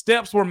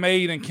 Steps were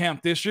made in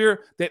camp this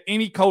year that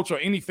any coach or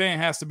any fan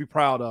has to be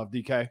proud of,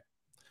 DK.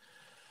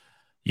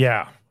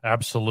 Yeah,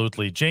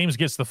 absolutely. James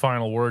gets the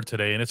final word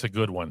today, and it's a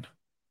good one.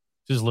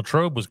 Says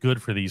Latrobe was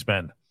good for these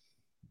men.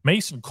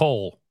 Mason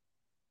Cole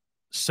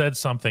said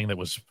something that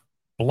was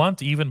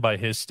blunt even by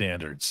his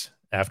standards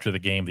after the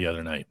game the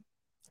other night.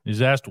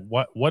 He's asked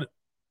what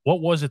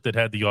was it that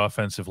had the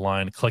offensive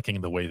line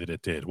clicking the way that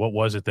it did? What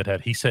was it that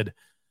had he said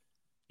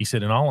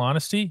in all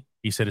honesty,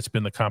 he said it's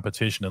been the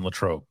competition in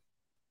Latrobe.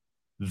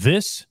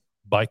 This,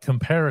 by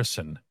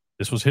comparison,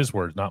 this was his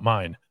word, not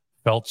mine,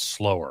 felt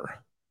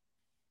slower.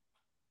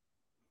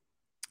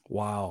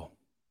 Wow.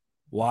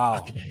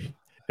 Okay.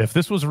 If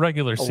this was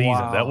regular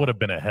season, that would have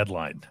been a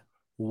headline.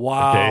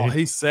 Wow, okay?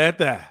 He said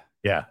that.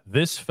 Yeah,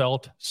 this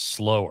felt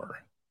slower.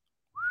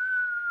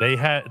 They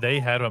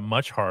had a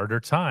much harder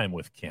time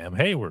with Cam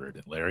Hayward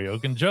and Larry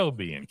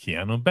Ogunjobi and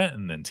Keanu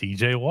Benton and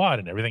TJ Watt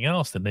and everything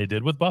else than they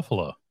did with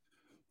Buffalo.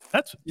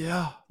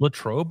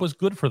 Latrobe was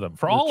good for them,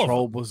 all of them.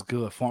 Latrobe was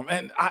good for him.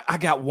 And I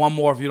got one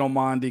more, if you don't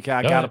mind, DK.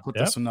 I got to put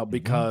this one up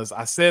because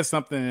I said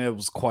something that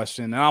was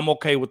questioned, and I'm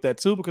okay with that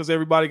too because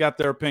everybody got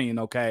their opinion,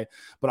 okay?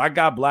 But I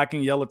got Black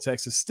and Yellow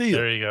Texas Steel.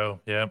 There you go.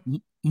 Yeah.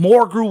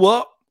 Moore grew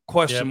up?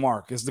 Question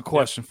mark is the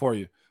question for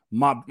you.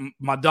 My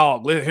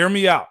dog, hear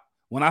me out.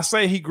 When I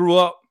say he grew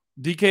up,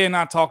 DK and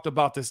I talked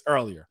about this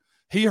earlier.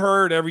 He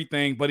heard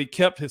everything, but he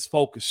kept his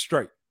focus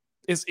straight.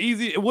 It's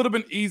easy. It would have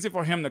been easy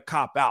for him to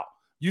cop out.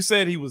 You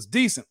said he was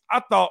decent.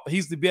 I thought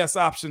he's the best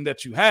option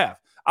that you have.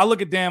 I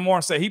look at Dan Moore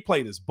and say he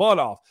played his butt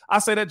off. I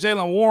say that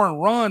Jaylen Warren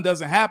run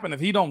doesn't happen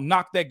if he don't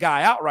knock that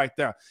guy out right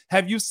there.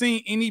 Have you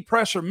seen any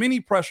pressure,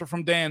 mini pressure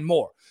from Dan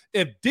Moore?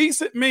 If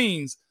decent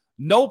means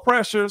no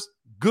pressures,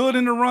 good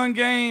in the run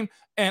game,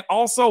 and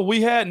also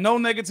we had no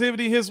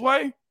negativity his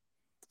way,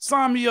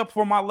 sign me up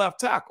for my left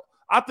tackle.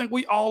 I think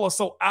we all are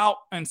so out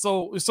and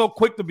so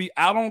quick to be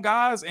out on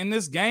guys in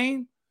this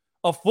game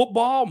of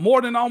football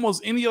more than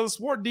almost any other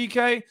sport,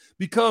 DK,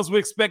 because we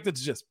expect it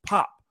to just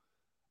pop.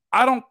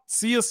 I don't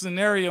see a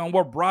scenario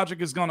where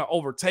Broderick is going to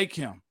overtake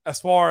him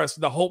as far as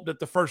the hope that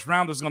the first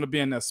rounder is going to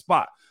be in that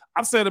spot.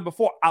 I've said it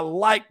before. I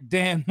like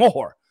Dan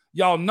Moore.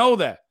 Y'all know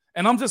that.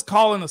 And I'm just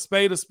calling a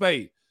spade a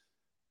spade.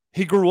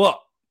 He grew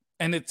up,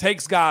 and it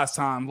takes guys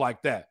time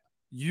like that.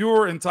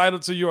 You're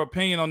entitled to your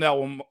opinion on that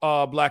one,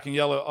 Black and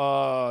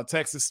Yellow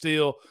Texas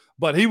Steel,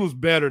 but he was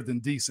better than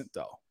decent,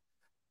 though.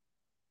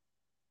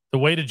 The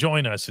way to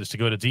join us is to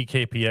go to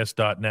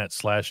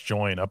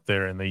dkps.net/join up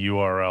there in the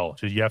URL.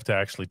 So you have to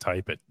actually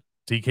type it.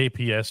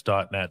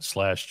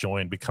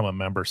 dkps.net/join. Become a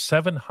member.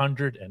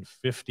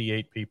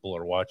 758 people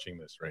are watching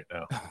this right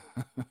now.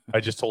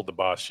 I just told the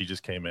boss. She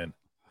just came in.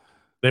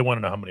 They want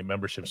to know how many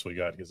memberships we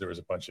got because there was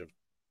a bunch of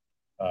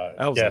that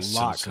was a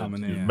lot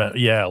coming in.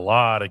 Yeah, a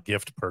lot of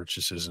gift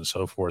purchases and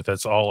so forth.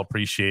 That's all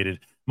appreciated.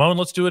 Moan,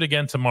 let's do it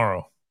again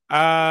tomorrow.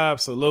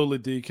 Absolutely,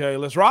 DK.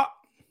 Let's rock.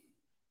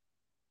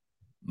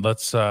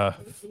 Let's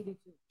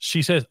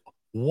she says,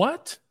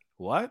 what?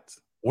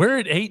 We're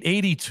at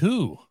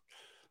 882.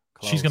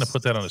 Close. She's going to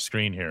put that on the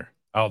screen here.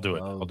 I'll do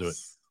it.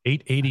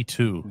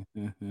 882.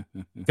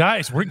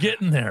 Guys, we're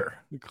getting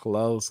there.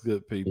 Close,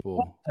 good people.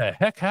 What the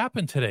heck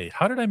happened today?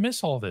 How did I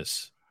miss all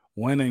this?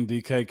 Winning,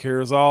 DK,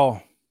 cares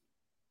all.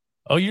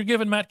 Oh, you're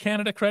giving Matt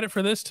Canada credit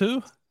for this too?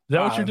 Is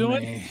that what you're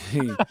doing?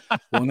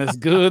 When it's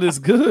good,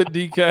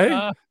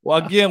 DK.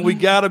 Well, again, we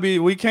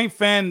can't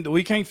fan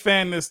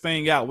this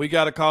thing out. We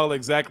got to call it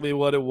exactly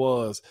what it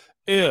was.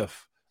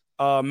 If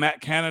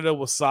Matt Canada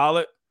was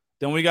solid,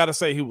 then we got to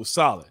say he was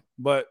solid.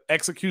 But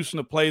execution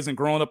of plays and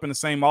growing up in the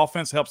same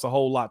offense helps a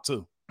whole lot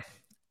too.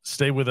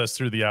 Stay with us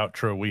through the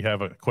outro. We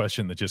have a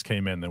question that just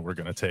came in that we're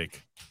going to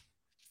take.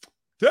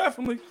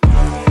 Definitely.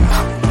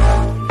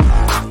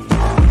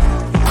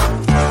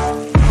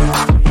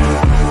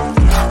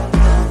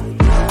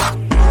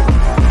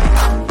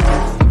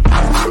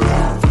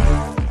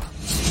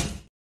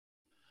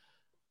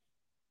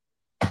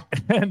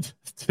 And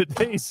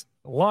today's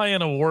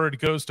Lion Award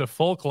goes to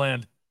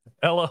Folkland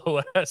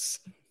LOS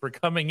for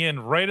coming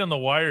in right on the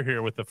wire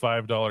here with the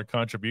 $5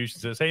 contribution.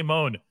 Says, hey,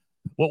 Moan,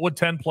 what would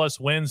 10-plus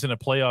wins and a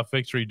playoff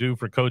victory do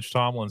for Coach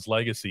Tomlin's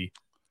legacy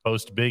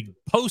post Big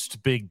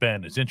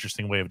Ben? It's an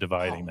interesting way of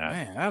dividing that.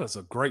 Man, that is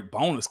a great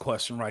bonus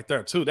question right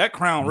there, too. That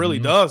crown really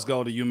does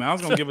go to you, man. I was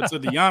going to give it to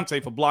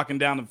Deontay for blocking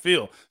down the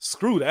field.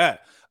 Screw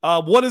that.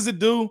 What does it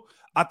do?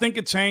 I think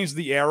it changed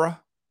the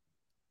era.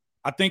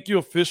 I think you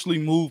officially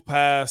move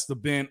past the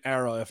Ben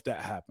era if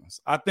that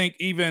happens. I think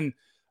even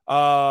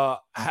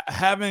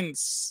having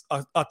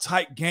a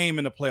tight game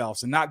in the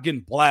playoffs and not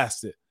getting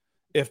blasted,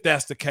 if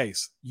that's the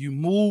case, you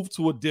move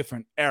to a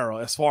different era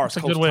as far as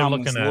Coach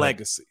Tomlin's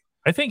legacy.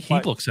 I think he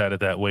looks at it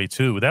that way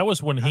too. That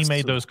was when he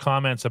made those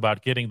comments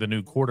about getting the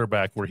new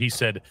quarterback where he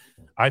said,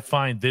 I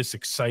find this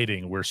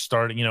exciting. We're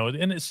starting,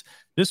 and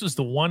this was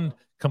the one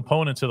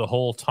component to the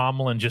whole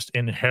Tomlin just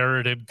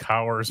inherited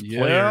Cowers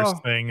players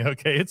thing.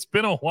 Okay, it's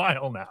been a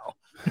while now.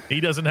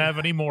 He doesn't have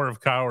any more of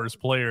Cowers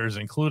players,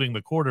 including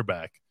the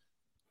quarterback.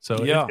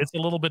 So it's a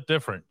little bit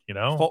different,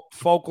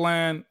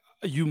 Folkland,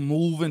 you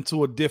move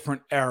into a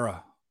different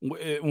era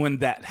when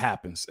that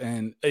happens,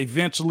 and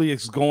eventually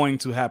it's going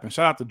to happen.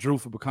 Shout out to Drew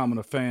for becoming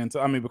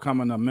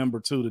a member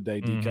too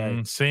today,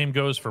 DK. Same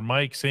goes for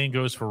Mike. Same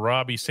goes for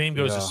Robbie. Same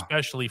goes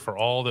especially for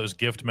all those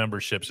gift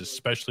memberships,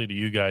 especially to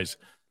you guys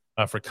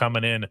for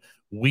coming in.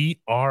 We're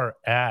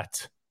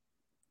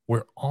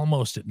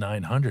almost at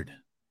 900.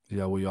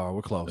 Yeah, we are.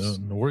 We're close.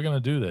 We're going to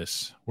do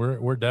this.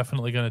 We're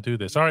definitely going to do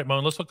this. All right,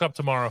 Moan, let's hook up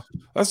tomorrow.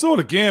 Let's do it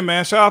again,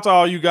 man. Shout out to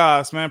all you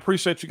guys, man.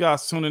 Appreciate you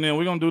guys tuning in.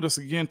 We're going to do this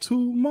again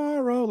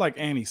tomorrow, like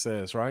Annie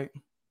says, right?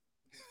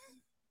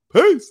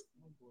 Peace.